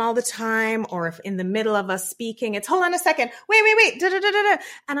phone all the time, or if in the middle of us speaking, it's hold on a second, wait, da, da, da, da, da.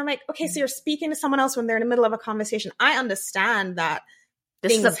 And I'm like, okay, so you're speaking to someone else when they're in the middle of a conversation. I understand that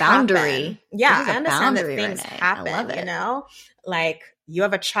this is a boundary. Happen. Yeah, I understand that things happen, you know? Like you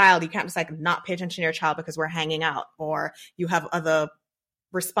have a child, you can't just like not pay attention to your child because we're hanging out, or you have other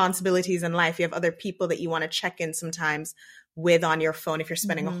responsibilities in life. You have other people that you want to check in sometimes with on your phone if you're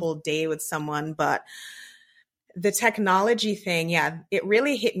spending a whole day with someone. But the technology thing, yeah, it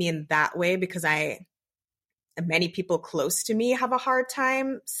really hit me in that way because many people close to me have a hard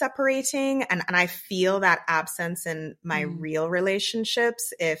time separating. And I feel that absence in my real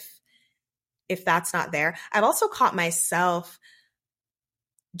relationships if that's not there. I've also caught myself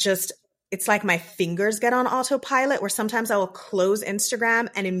it's like my fingers get on autopilot where sometimes I will close Instagram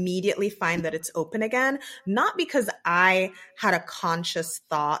and immediately find that it's open again. Not because I had a conscious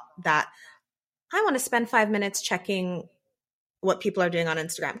thought that I want to spend 5 minutes checking what people are doing on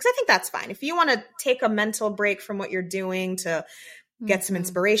Instagram. Because I think that's fine. If you want to take a mental break from what you're doing to get some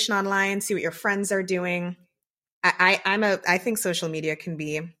inspiration online, see what your friends are doing. I think social media can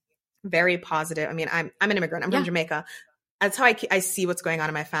be very positive. I mean, I'm an immigrant. I'm from Jamaica. That's how I see what's going on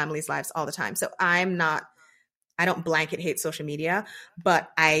in my family's lives all the time. So I don't blanket hate social media, but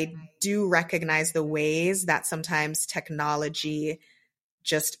I do recognize the ways that sometimes technology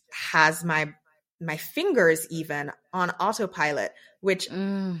just has my fingers even on autopilot, which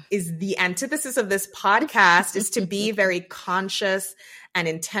is the antithesis of this podcast, is to be very conscious and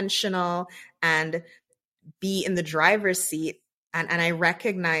intentional and be in the driver's seat. And I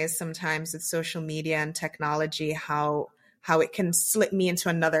recognize sometimes with social media and technology how it can slip me into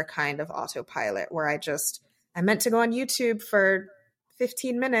another kind of autopilot where I meant to go on YouTube for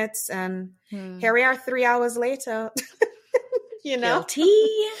 15 minutes and here we are 3 hours later. You know? Guilty.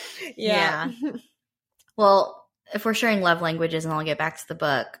 Yeah. Well, if we're sharing love languages, and I'll get back to the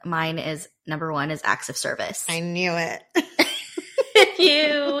book, mine is number 1 is acts of service. I knew it. If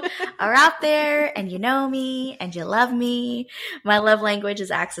you are out there and you know me and you love me, my love language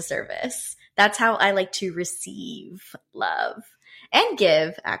is acts of service. That's how I like to receive love and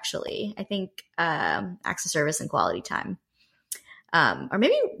give, actually. I think acts of service and quality time. Or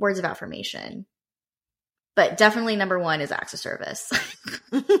maybe words of affirmation. But definitely number 1 is acts of service.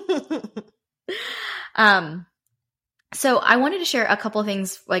 So I wanted to share a couple of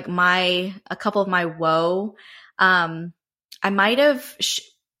things, like a couple of my woe. I might have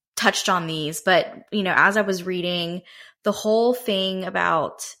touched on these, but as I was reading, the whole thing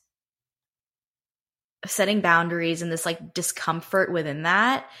about setting boundaries and this like discomfort within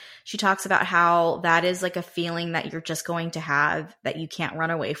that, she talks about how that is like a feeling that you're just going to have that you can't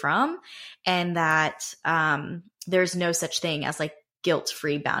run away from, and that there's no such thing as like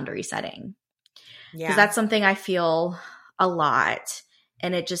guilt-free boundary setting. Because that's something I feel a lot,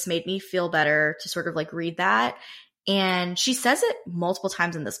 and it just made me feel better to sort of like read that. And she says it multiple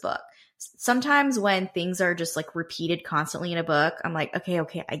times in this book. Sometimes when things are just like repeated constantly in a book, I'm like, okay,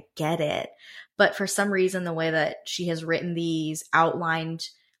 I get it. But for some reason, the way that she has written these, outlined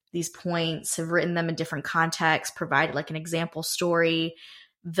these points, have written them in different contexts, provided like an example story,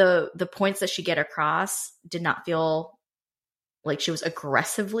 the points that she get across did not feel like she was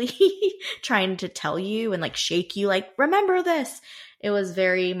aggressively trying to tell you and like shake you, like, remember this. It was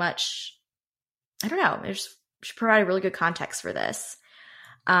very much, I don't know, she provided really good context for this.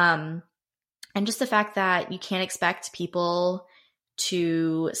 And just the fact that you can't expect people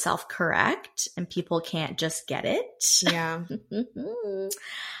to self-correct and people can't just get it. Yeah.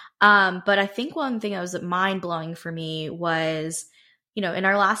 But I think one thing that was mind-blowing for me was, in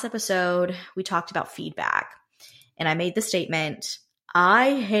our last episode, we talked about feedback. And I made the statement,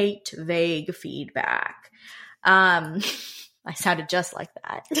 I hate vague feedback. I sounded just like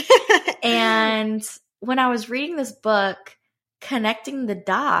that. And when I was reading this book, connecting the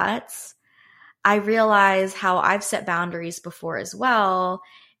dots, I realized how I've set boundaries before as well.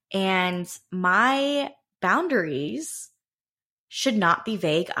 And my boundaries should not be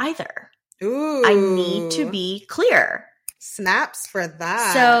vague either. Ooh. I need to be clear. Snaps for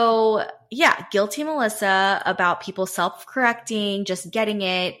that. So yeah, guilty Melissa about people self-correcting, just getting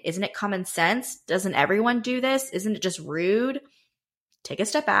it. Isn't it common sense? Doesn't everyone do this? Isn't it just rude? Take a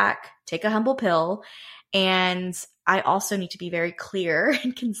step back, take a humble pill. And I also need to be very clear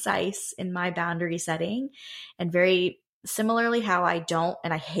and concise in my boundary setting, and very similarly how I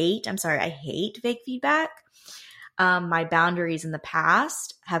hate vague feedback. My boundaries in the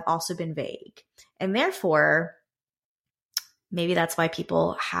past have also been vague, and therefore maybe that's why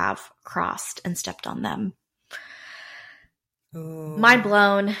people have crossed and stepped on them. Ooh. Mind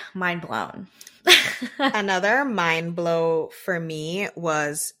blown. Another mind blow for me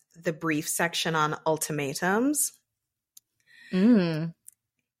was the brief section on ultimatums.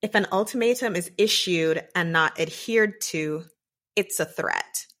 If an ultimatum is issued and not adhered to, it's a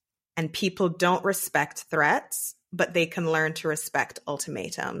threat. And people don't respect threats, but they can learn to respect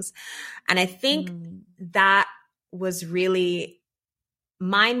ultimatums. And I think that was really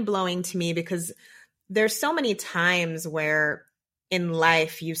mind-blowing to me, because there's so many times where in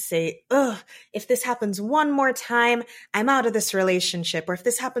life you say, if this happens one more time, I'm out of this relationship. Or if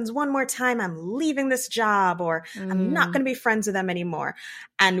this happens one more time, I'm leaving this job, or I'm not going to be friends with them anymore.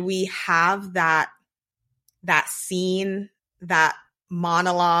 And we have that scene, that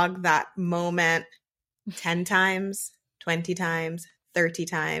monologue, that moment 10 times, 20 times, 30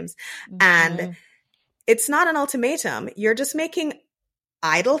 times. And it's not an ultimatum. You're just making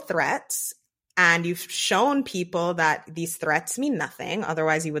idle threats. And you've shown people that these threats mean nothing.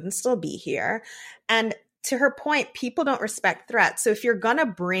 Otherwise, you wouldn't still be here. And to her point, people don't respect threats. So if you're going to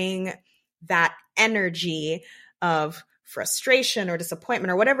bring that energy of frustration or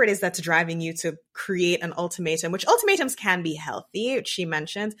disappointment or whatever it is that's driving you to create an ultimatum, which ultimatums can be healthy, which she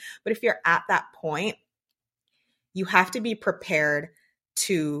mentions, but if you're at that point, you have to be prepared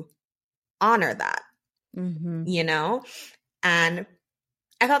to honor that, And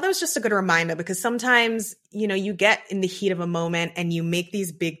I thought that was just a good reminder, because sometimes, you get in the heat of a moment and you make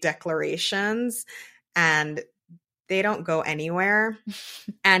these big declarations and they don't go anywhere.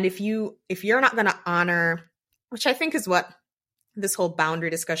 And if you're not going to honor, which I think is what this whole boundary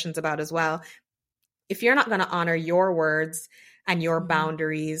discussion's about as well, if you're not going to honor your words and your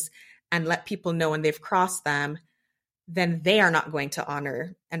boundaries and let people know when they've crossed them, then they are not going to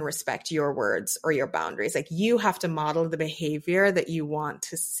honor and respect your words or your boundaries. Like, you have to model the behavior that you want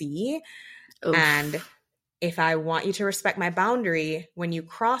to see. Oof. And if I want you to respect my boundary, when you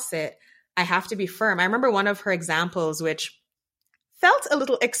cross it, I have to be firm. I remember one of her examples, which felt a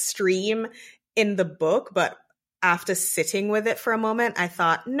little extreme in the book, but after sitting with it for a moment, I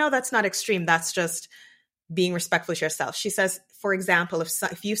thought, no, that's not extreme. That's just being respectful to yourself. She says, for example,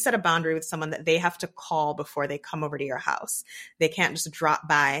 if you set a boundary with someone that they have to call before they come over to your house, they can't just drop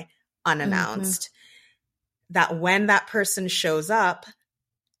by unannounced, that when that person shows up,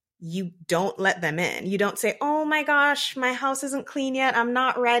 you don't let them in. You don't say, oh my gosh, my house isn't clean yet. I'm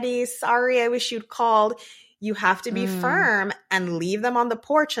not ready. Sorry, I wish you'd called. You have to be firm and leave them on the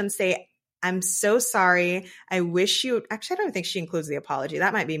porch and say, I'm so sorry. I wish you, actually, I don't think she includes the apology.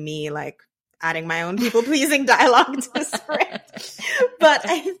 That might be me, like, adding my own people-pleasing dialogue to the script. But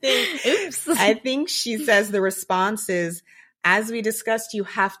I think she says the response is, as we discussed, you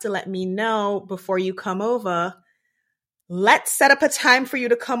have to let me know before you come over. Let's set up a time for you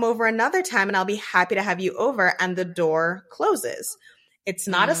to come over another time, and I'll be happy to have you over. And the door closes. It's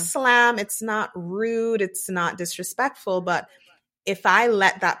not a slam. It's not rude. It's not disrespectful. But if I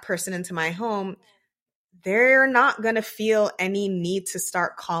let that person into my home, they're not going to feel any need to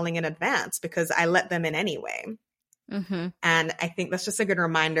start calling in advance because I let them in anyway. And I think that's just a good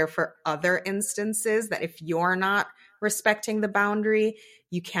reminder for other instances that if you're not respecting the boundary,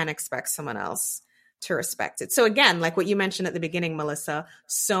 you can't expect someone else to respect it. So again, like what you mentioned at the beginning, Melissa,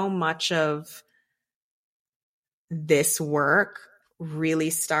 so much of this work really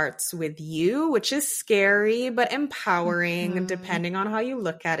starts with you, which is scary but empowering, depending on how you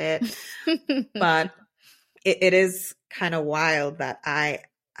look at it. But it is kind of wild that I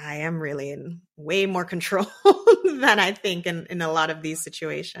am really in way more control than I think in a lot of these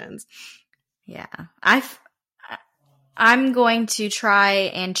situations. Yeah. I'm going to try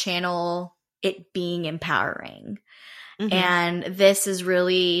and channel it being empowering. And this is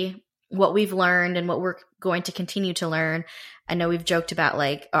really what we've learned and what we're going to continue to learn. I know we've joked about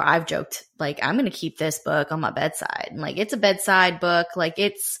I've joked, I'm going to keep this book on my bedside. And it's a bedside book.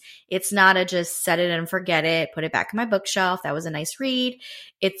 It's not a just set it and forget it, put it back on my bookshelf. That was a nice read.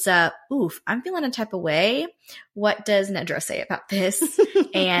 It's I'm feeling a type of way. What does Nedra say about this?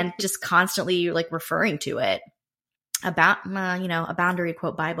 And just constantly referring to it about, a boundary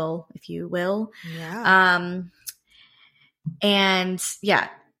quote Bible, if you will. Yeah. And yeah,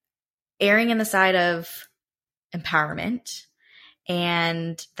 erring in the side of empowerment,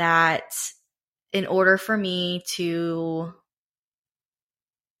 and that in order for me to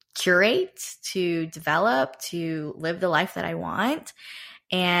curate, to develop, to live the life that I want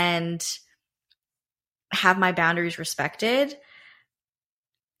and have my boundaries respected,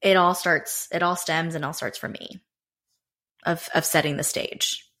 it all stems and all starts from me of setting the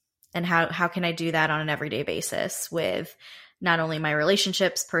stage. And how can I do that on an everyday basis with not only my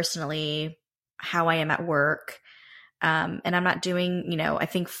relationships personally, how I am at work. And I'm not doing, I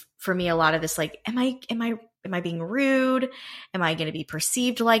think for me, a lot of this, am I being rude? Am I going to be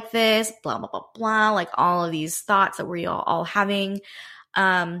perceived like this? Blah, blah, blah, blah. All of these thoughts that we're all having,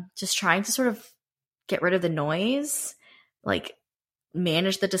 just trying to sort of get rid of the noise,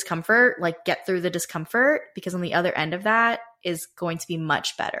 manage the discomfort, get through the discomfort, because on the other end of that is going to be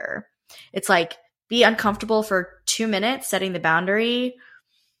much better. It's be uncomfortable for 2 minutes, setting the boundary,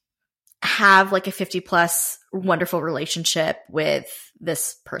 have a 50+ wonderful relationship with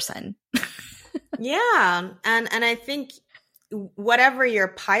this person. Yeah. And I think whatever you're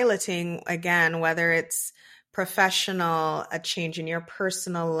piloting, again, whether it's professional, a change in your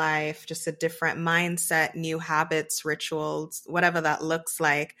personal life, just a different mindset, new habits, rituals, whatever that looks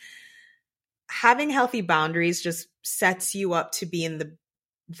like, having healthy boundaries just sets you up to be in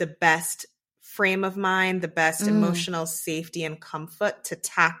the best frame of mind, the best emotional safety and comfort to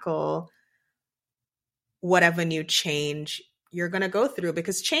tackle whatever new change you're going to go through,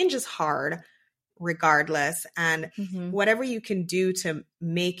 because change is hard regardless. And whatever you can do to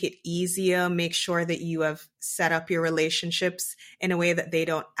make it easier, make sure that you have set up your relationships in a way that they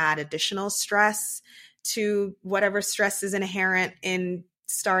don't add additional stress to whatever stress is inherent in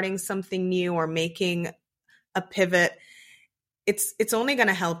starting something new or making a pivot. It's only going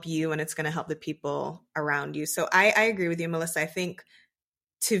to help you, and it's going to help the people around you. So I agree with you, Melissa. I think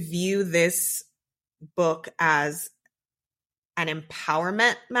to view this book as an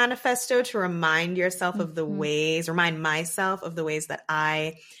empowerment manifesto to remind yourself of the ways, remind myself of the ways that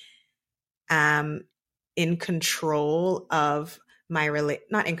I am in control of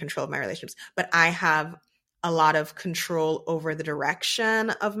not in control of my relationships, but I have a lot of control over the direction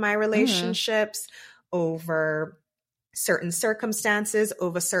of my relationships, over certain circumstances,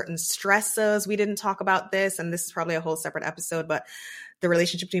 over certain stressors. We didn't talk about this, and this is probably a whole separate episode, but the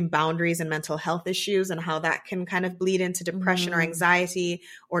relationship between boundaries and mental health issues and how that can kind of bleed into depression or anxiety,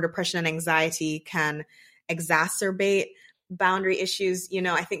 or depression and anxiety can exacerbate boundary issues. You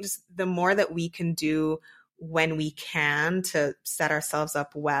know, I think just the more that we can do when we can to set ourselves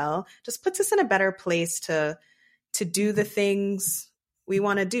up well, just puts us in a better place to do the things we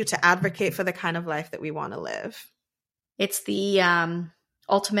want to do, to advocate for the kind of life that we want to live. It's the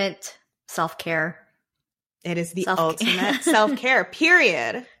ultimate self-care. It is the ultimate self-care,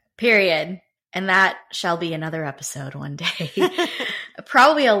 period. Period. And that shall be another episode one day.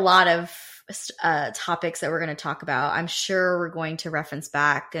 Probably a lot of topics that we're going to talk about. I'm sure we're going to reference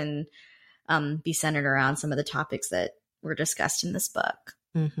back and be centered around some of the topics that were discussed in this book.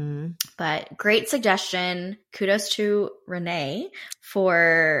 Mm-hmm. But great suggestion. Kudos to Renee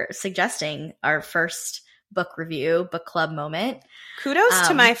for suggesting our first book review, book club moment. Kudos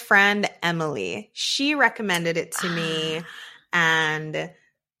to my friend Emily. She recommended it to me, and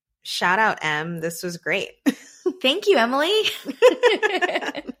shout out, Em. This was great. Thank you, Emily.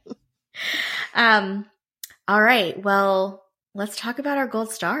 All right. Well, let's talk about our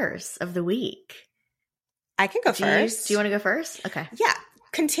gold stars of the week. I can go first. Do you want to go first? Okay. Yeah.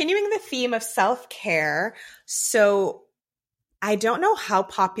 Continuing the theme of self-care. So I don't know how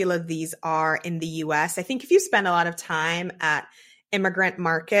popular these are in the US. I think if you spend a lot of time at immigrant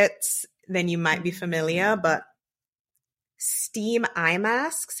markets, then you might be familiar, but steam eye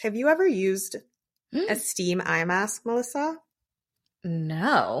masks. Have you ever used a steam eye mask, Melissa?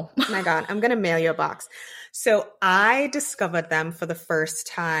 No. Oh my God, I'm going to mail you a box. So I discovered them for the first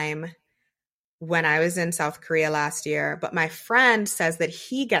time when I was in South Korea last year, but my friend says that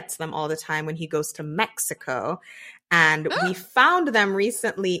he gets them all the time when he goes to Mexico. And we found them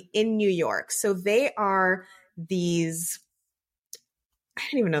recently in New York. So they are these, I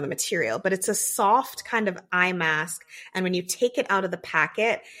don't even know the material, but it's a soft kind of eye mask. And when you take it out of the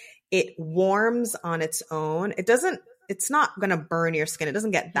packet, it warms on its own. It's not going to burn your skin. It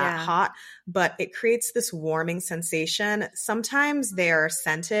doesn't get that hot, but it creates this warming sensation. Sometimes they're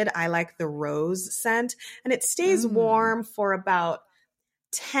scented. I like the rose scent, and it stays warm for about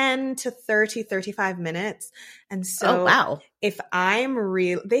 10 to 30, 35 minutes. And so if I'm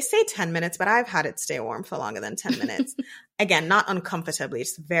they say 10 minutes, but I've had it stay warm for longer than 10 minutes. Again, not uncomfortably,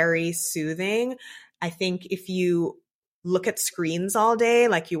 it's very soothing. I think if you look at screens all day,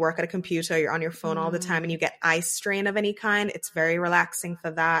 like you work at a computer, you're on your phone all the time, and you get eye strain of any kind, it's very relaxing for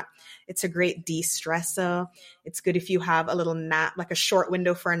that. It's a great de-stressor. It's good if you have a little nap, like a short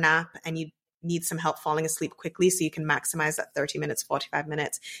window for a nap, and you need some help falling asleep quickly so you can maximize that 30 minutes, 45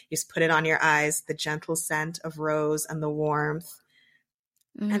 minutes. You just put it on your eyes, the gentle scent of rose and the warmth.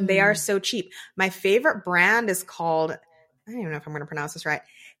 And they are so cheap. My favorite brand is called, I don't even know if I'm going to pronounce this right,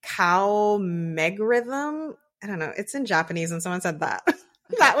 Cow Megrhythm. I don't know. It's in Japanese, and someone said that.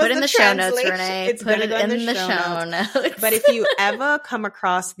 That was put in the show notes, Renee. It's put it in the show notes. But if you ever come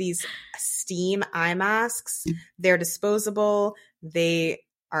across these steam eye masks, they're disposable. They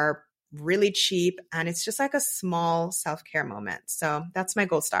are really cheap, and it's just like a small self-care moment. So that's my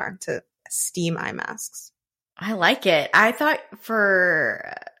gold star, to steam eye masks. I like it. I thought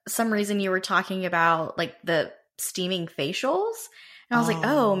for some reason you were talking about like the steaming facials. And I was like,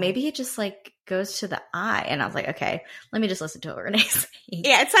 oh, maybe it just like goes to the eye. And I was like, okay, let me just listen to what Renee's saying.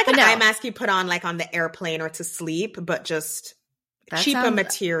 Yeah, it's like an eye mask you put on like on the airplane or to sleep, but just cheaper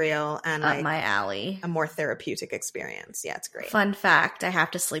material and up like my alley. A more therapeutic experience. Yeah, it's great. Fun fact, I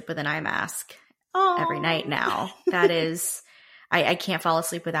have to sleep with an eye mask every night now. That is, I can't fall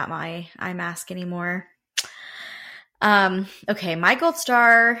asleep without my eye mask anymore. Okay, my gold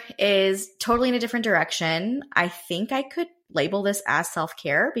star is totally in a different direction. I think I could label this as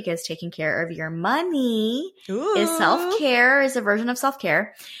self-care because taking care of your money is self-care, is a version of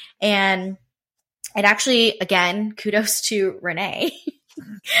self-care. And it actually, again, kudos to Renee.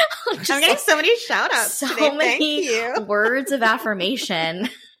 I'm getting so many shout outs so today. many words of affirmation.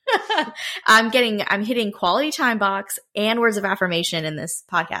 I'm hitting quality time box and words of affirmation in this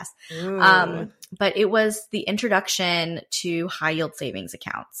podcast. But it was the introduction to high yield savings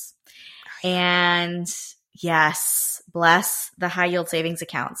accounts. And yes, bless the high yield savings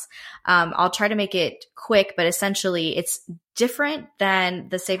accounts. I'll try to make it quick, but essentially it's different than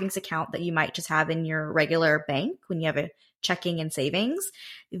the savings account that you might just have in your regular bank when you have a checking and savings.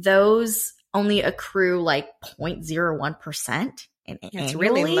 Those only accrue like 0.01%. It's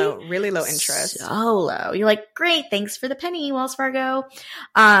really low interest. So low. You're like, great, thanks for the penny, Wells Fargo.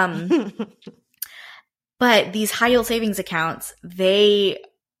 But these high yield savings accounts, they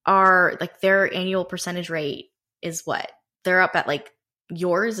are like their annual percentage rate is what? They're up at like,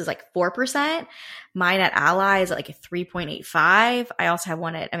 yours is like 4%. Mine at Ally is at like a 3.85. I also have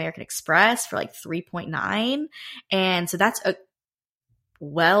one at American Express for like 3.9. And so that's a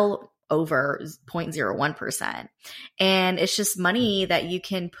well over 0.01%. And it's just money that you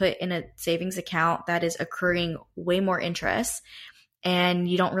can put in a savings account that is accruing way more interest, and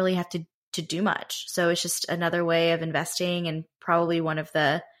you don't really have to do much. So it's just another way of investing, and probably one of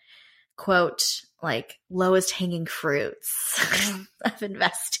the, quote, like, lowest hanging fruits of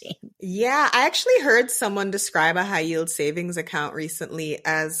investing. Yeah, I actually heard someone describe a high yield savings account recently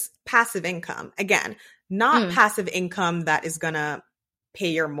as passive income. Again, not passive income that is going to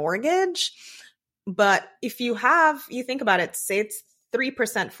pay your mortgage. But if you think about it, say it's 3%,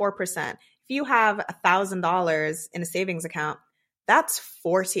 4%. If you have $1,000 in a savings account, that's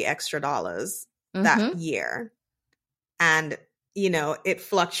 40 extra dollars that year. And, it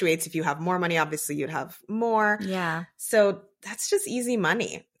fluctuates. If you have more money, obviously you'd have more. Yeah. So that's just easy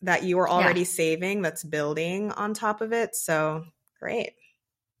money that you are already saving, that's building on top of it. So great.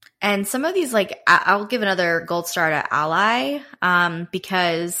 And some of these, like, I'll give another gold star to Ally,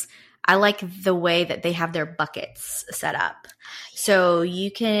 because I like the way that they have their buckets set up. So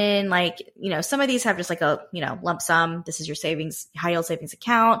you can, like, some of these have just like a, lump sum. This is your savings, high yield savings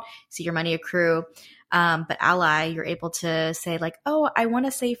account. See your money accrue. But Ally, you're able to say like, oh, I want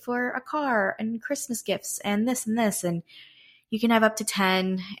to save for a car and Christmas gifts and this and this. And you can have up to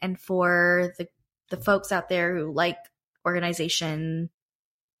 10. And for the folks out there who like organization,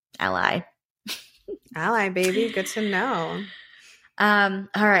 Ally. Ally, baby. Good to know. All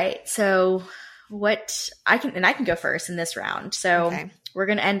right. So I can go first in this round. So we're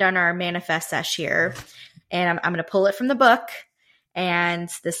going to end on our manifest sesh here, and I'm going to pull it from the book. And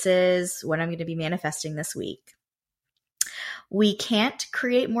this is what I'm going to be manifesting this week. We can't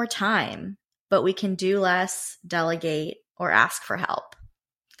create more time, but we can do less, delegate, or ask for help.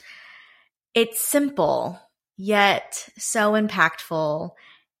 It's simple, yet so impactful.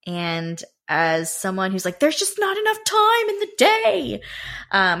 And as someone who's like, there's just not enough time in the day.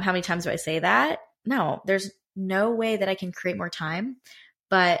 How many times do I say that? No, there's no way that I can create more time,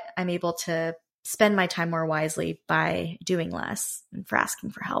 but I'm able to spend my time more wisely by doing less and for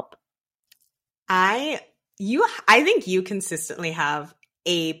asking for help. I think you consistently have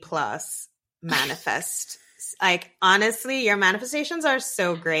A+ manifest. Like, honestly, your manifestations are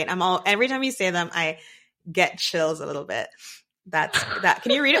so great. Every time you say them, I get chills a little bit. That's that.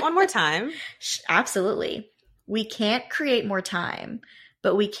 Can you read it one more time? Absolutely. We can't create more time,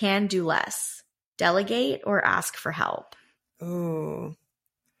 but we can do less. Delegate or ask for help. Ooh,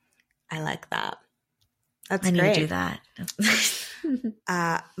 I like that. That's I need great. to do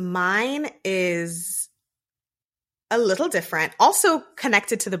that. Mine is a little different. Also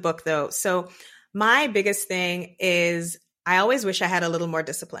connected to the book, though. So my biggest thing is I always wish I had a little more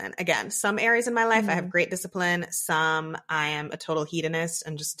discipline. Again, some areas in my life, I have great discipline. Some I am a total hedonist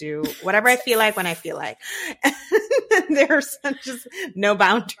and just do whatever I feel like when I feel like. There's just no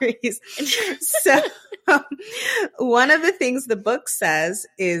boundaries. So one of the things the book says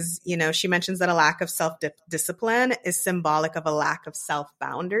is, she mentions that a lack of self-discipline is symbolic of a lack of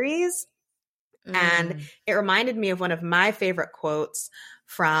self-boundaries. And it reminded me of one of my favorite quotes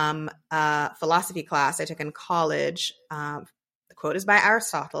from a philosophy class I took in college. The quote is by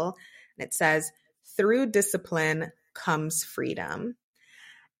Aristotle, and it says, "Through discipline comes freedom."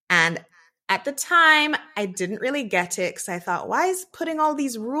 And at the time, I didn't really get it because I thought, why is putting all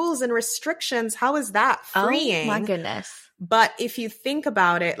these rules and restrictions, how is that freeing? Oh my goodness. But if you think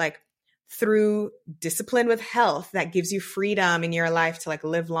about it, like, through discipline with health, that gives you freedom in your life to like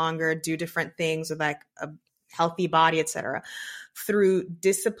live longer, do different things with like a healthy body, etc. Through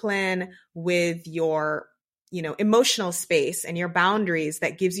discipline with your, emotional space and your boundaries,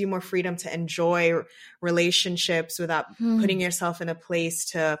 that gives you more freedom to enjoy relationships without putting yourself in a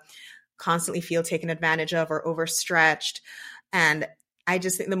place to constantly feel taken advantage of or overstretched. And I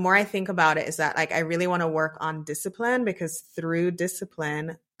just think the more I think about it is that like I really want to work on discipline, because through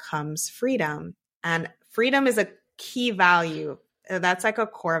discipline comes freedom. And freedom is a key value. That's like a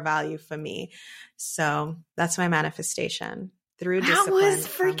core value for me. So that's my manifestation. Through discipline. That was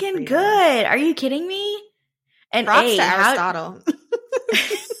freaking good. Are you kidding me? And props to Aristotle.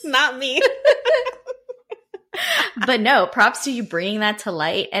 Not me. But no, props to you bringing that to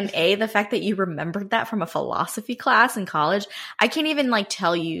light. And the fact that you remembered that from a philosophy class in college. I can't even like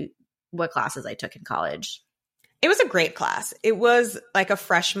tell you what classes I took in college. It was a great class. It was like a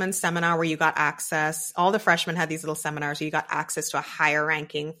freshman seminar where you got access. All the freshmen had these little seminars where you got access to a higher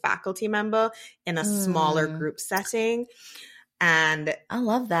ranking faculty member in a smaller group setting. And I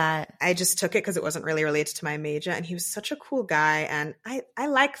love that. I just took it because it wasn't really related to my major. And he was such a cool guy. And I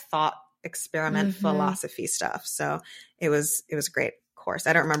like thought experiment philosophy stuff. So it was a great course.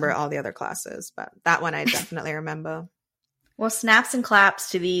 I don't remember all the other classes, but that one I definitely remember. Well, snaps and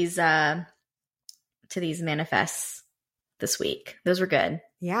claps to these manifests this week. Those were good.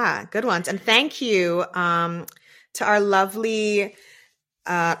 Yeah, good ones. And thank you to our lovely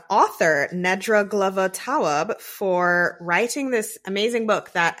author, Nedra Tawwab, for writing this amazing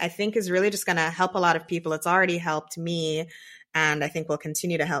book that I think is really just going to help a lot of people. It's already helped me, and I think will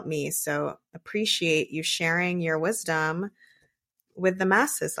continue to help me. So appreciate you sharing your wisdom with the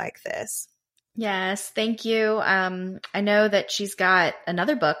masses like this. Yes, thank you. I know that she's got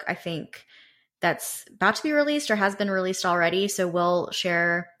another book, I think, that's about to be released or has been released already. So we'll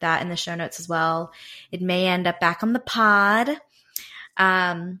share that in the show notes as well. It may end up back on the pod.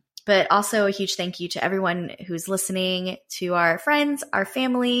 But also a huge thank you to everyone who's listening, to our friends, our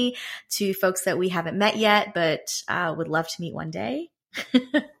family, to folks that we haven't met yet, but would love to meet one day.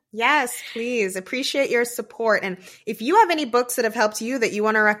 Yes, please. Appreciate your support. And if you have any books that have helped you that you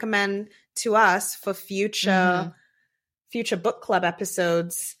want to recommend to us for future book club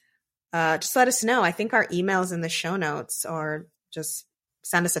episodes, just let us know. I think our email is in the show notes, or just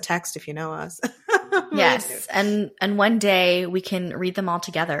send us a text if you know us. Yes. And one day we can read them all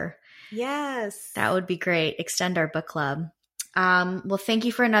together. Yes. That would be great. Extend our book club. Well, thank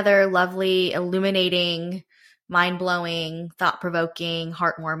you for another lovely, illuminating, mind-blowing, thought-provoking,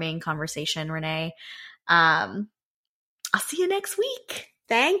 heartwarming conversation, Renee. I'll see you next week.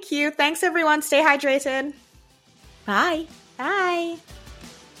 Thank you. Thanks, everyone. Stay hydrated. Bye. Bye.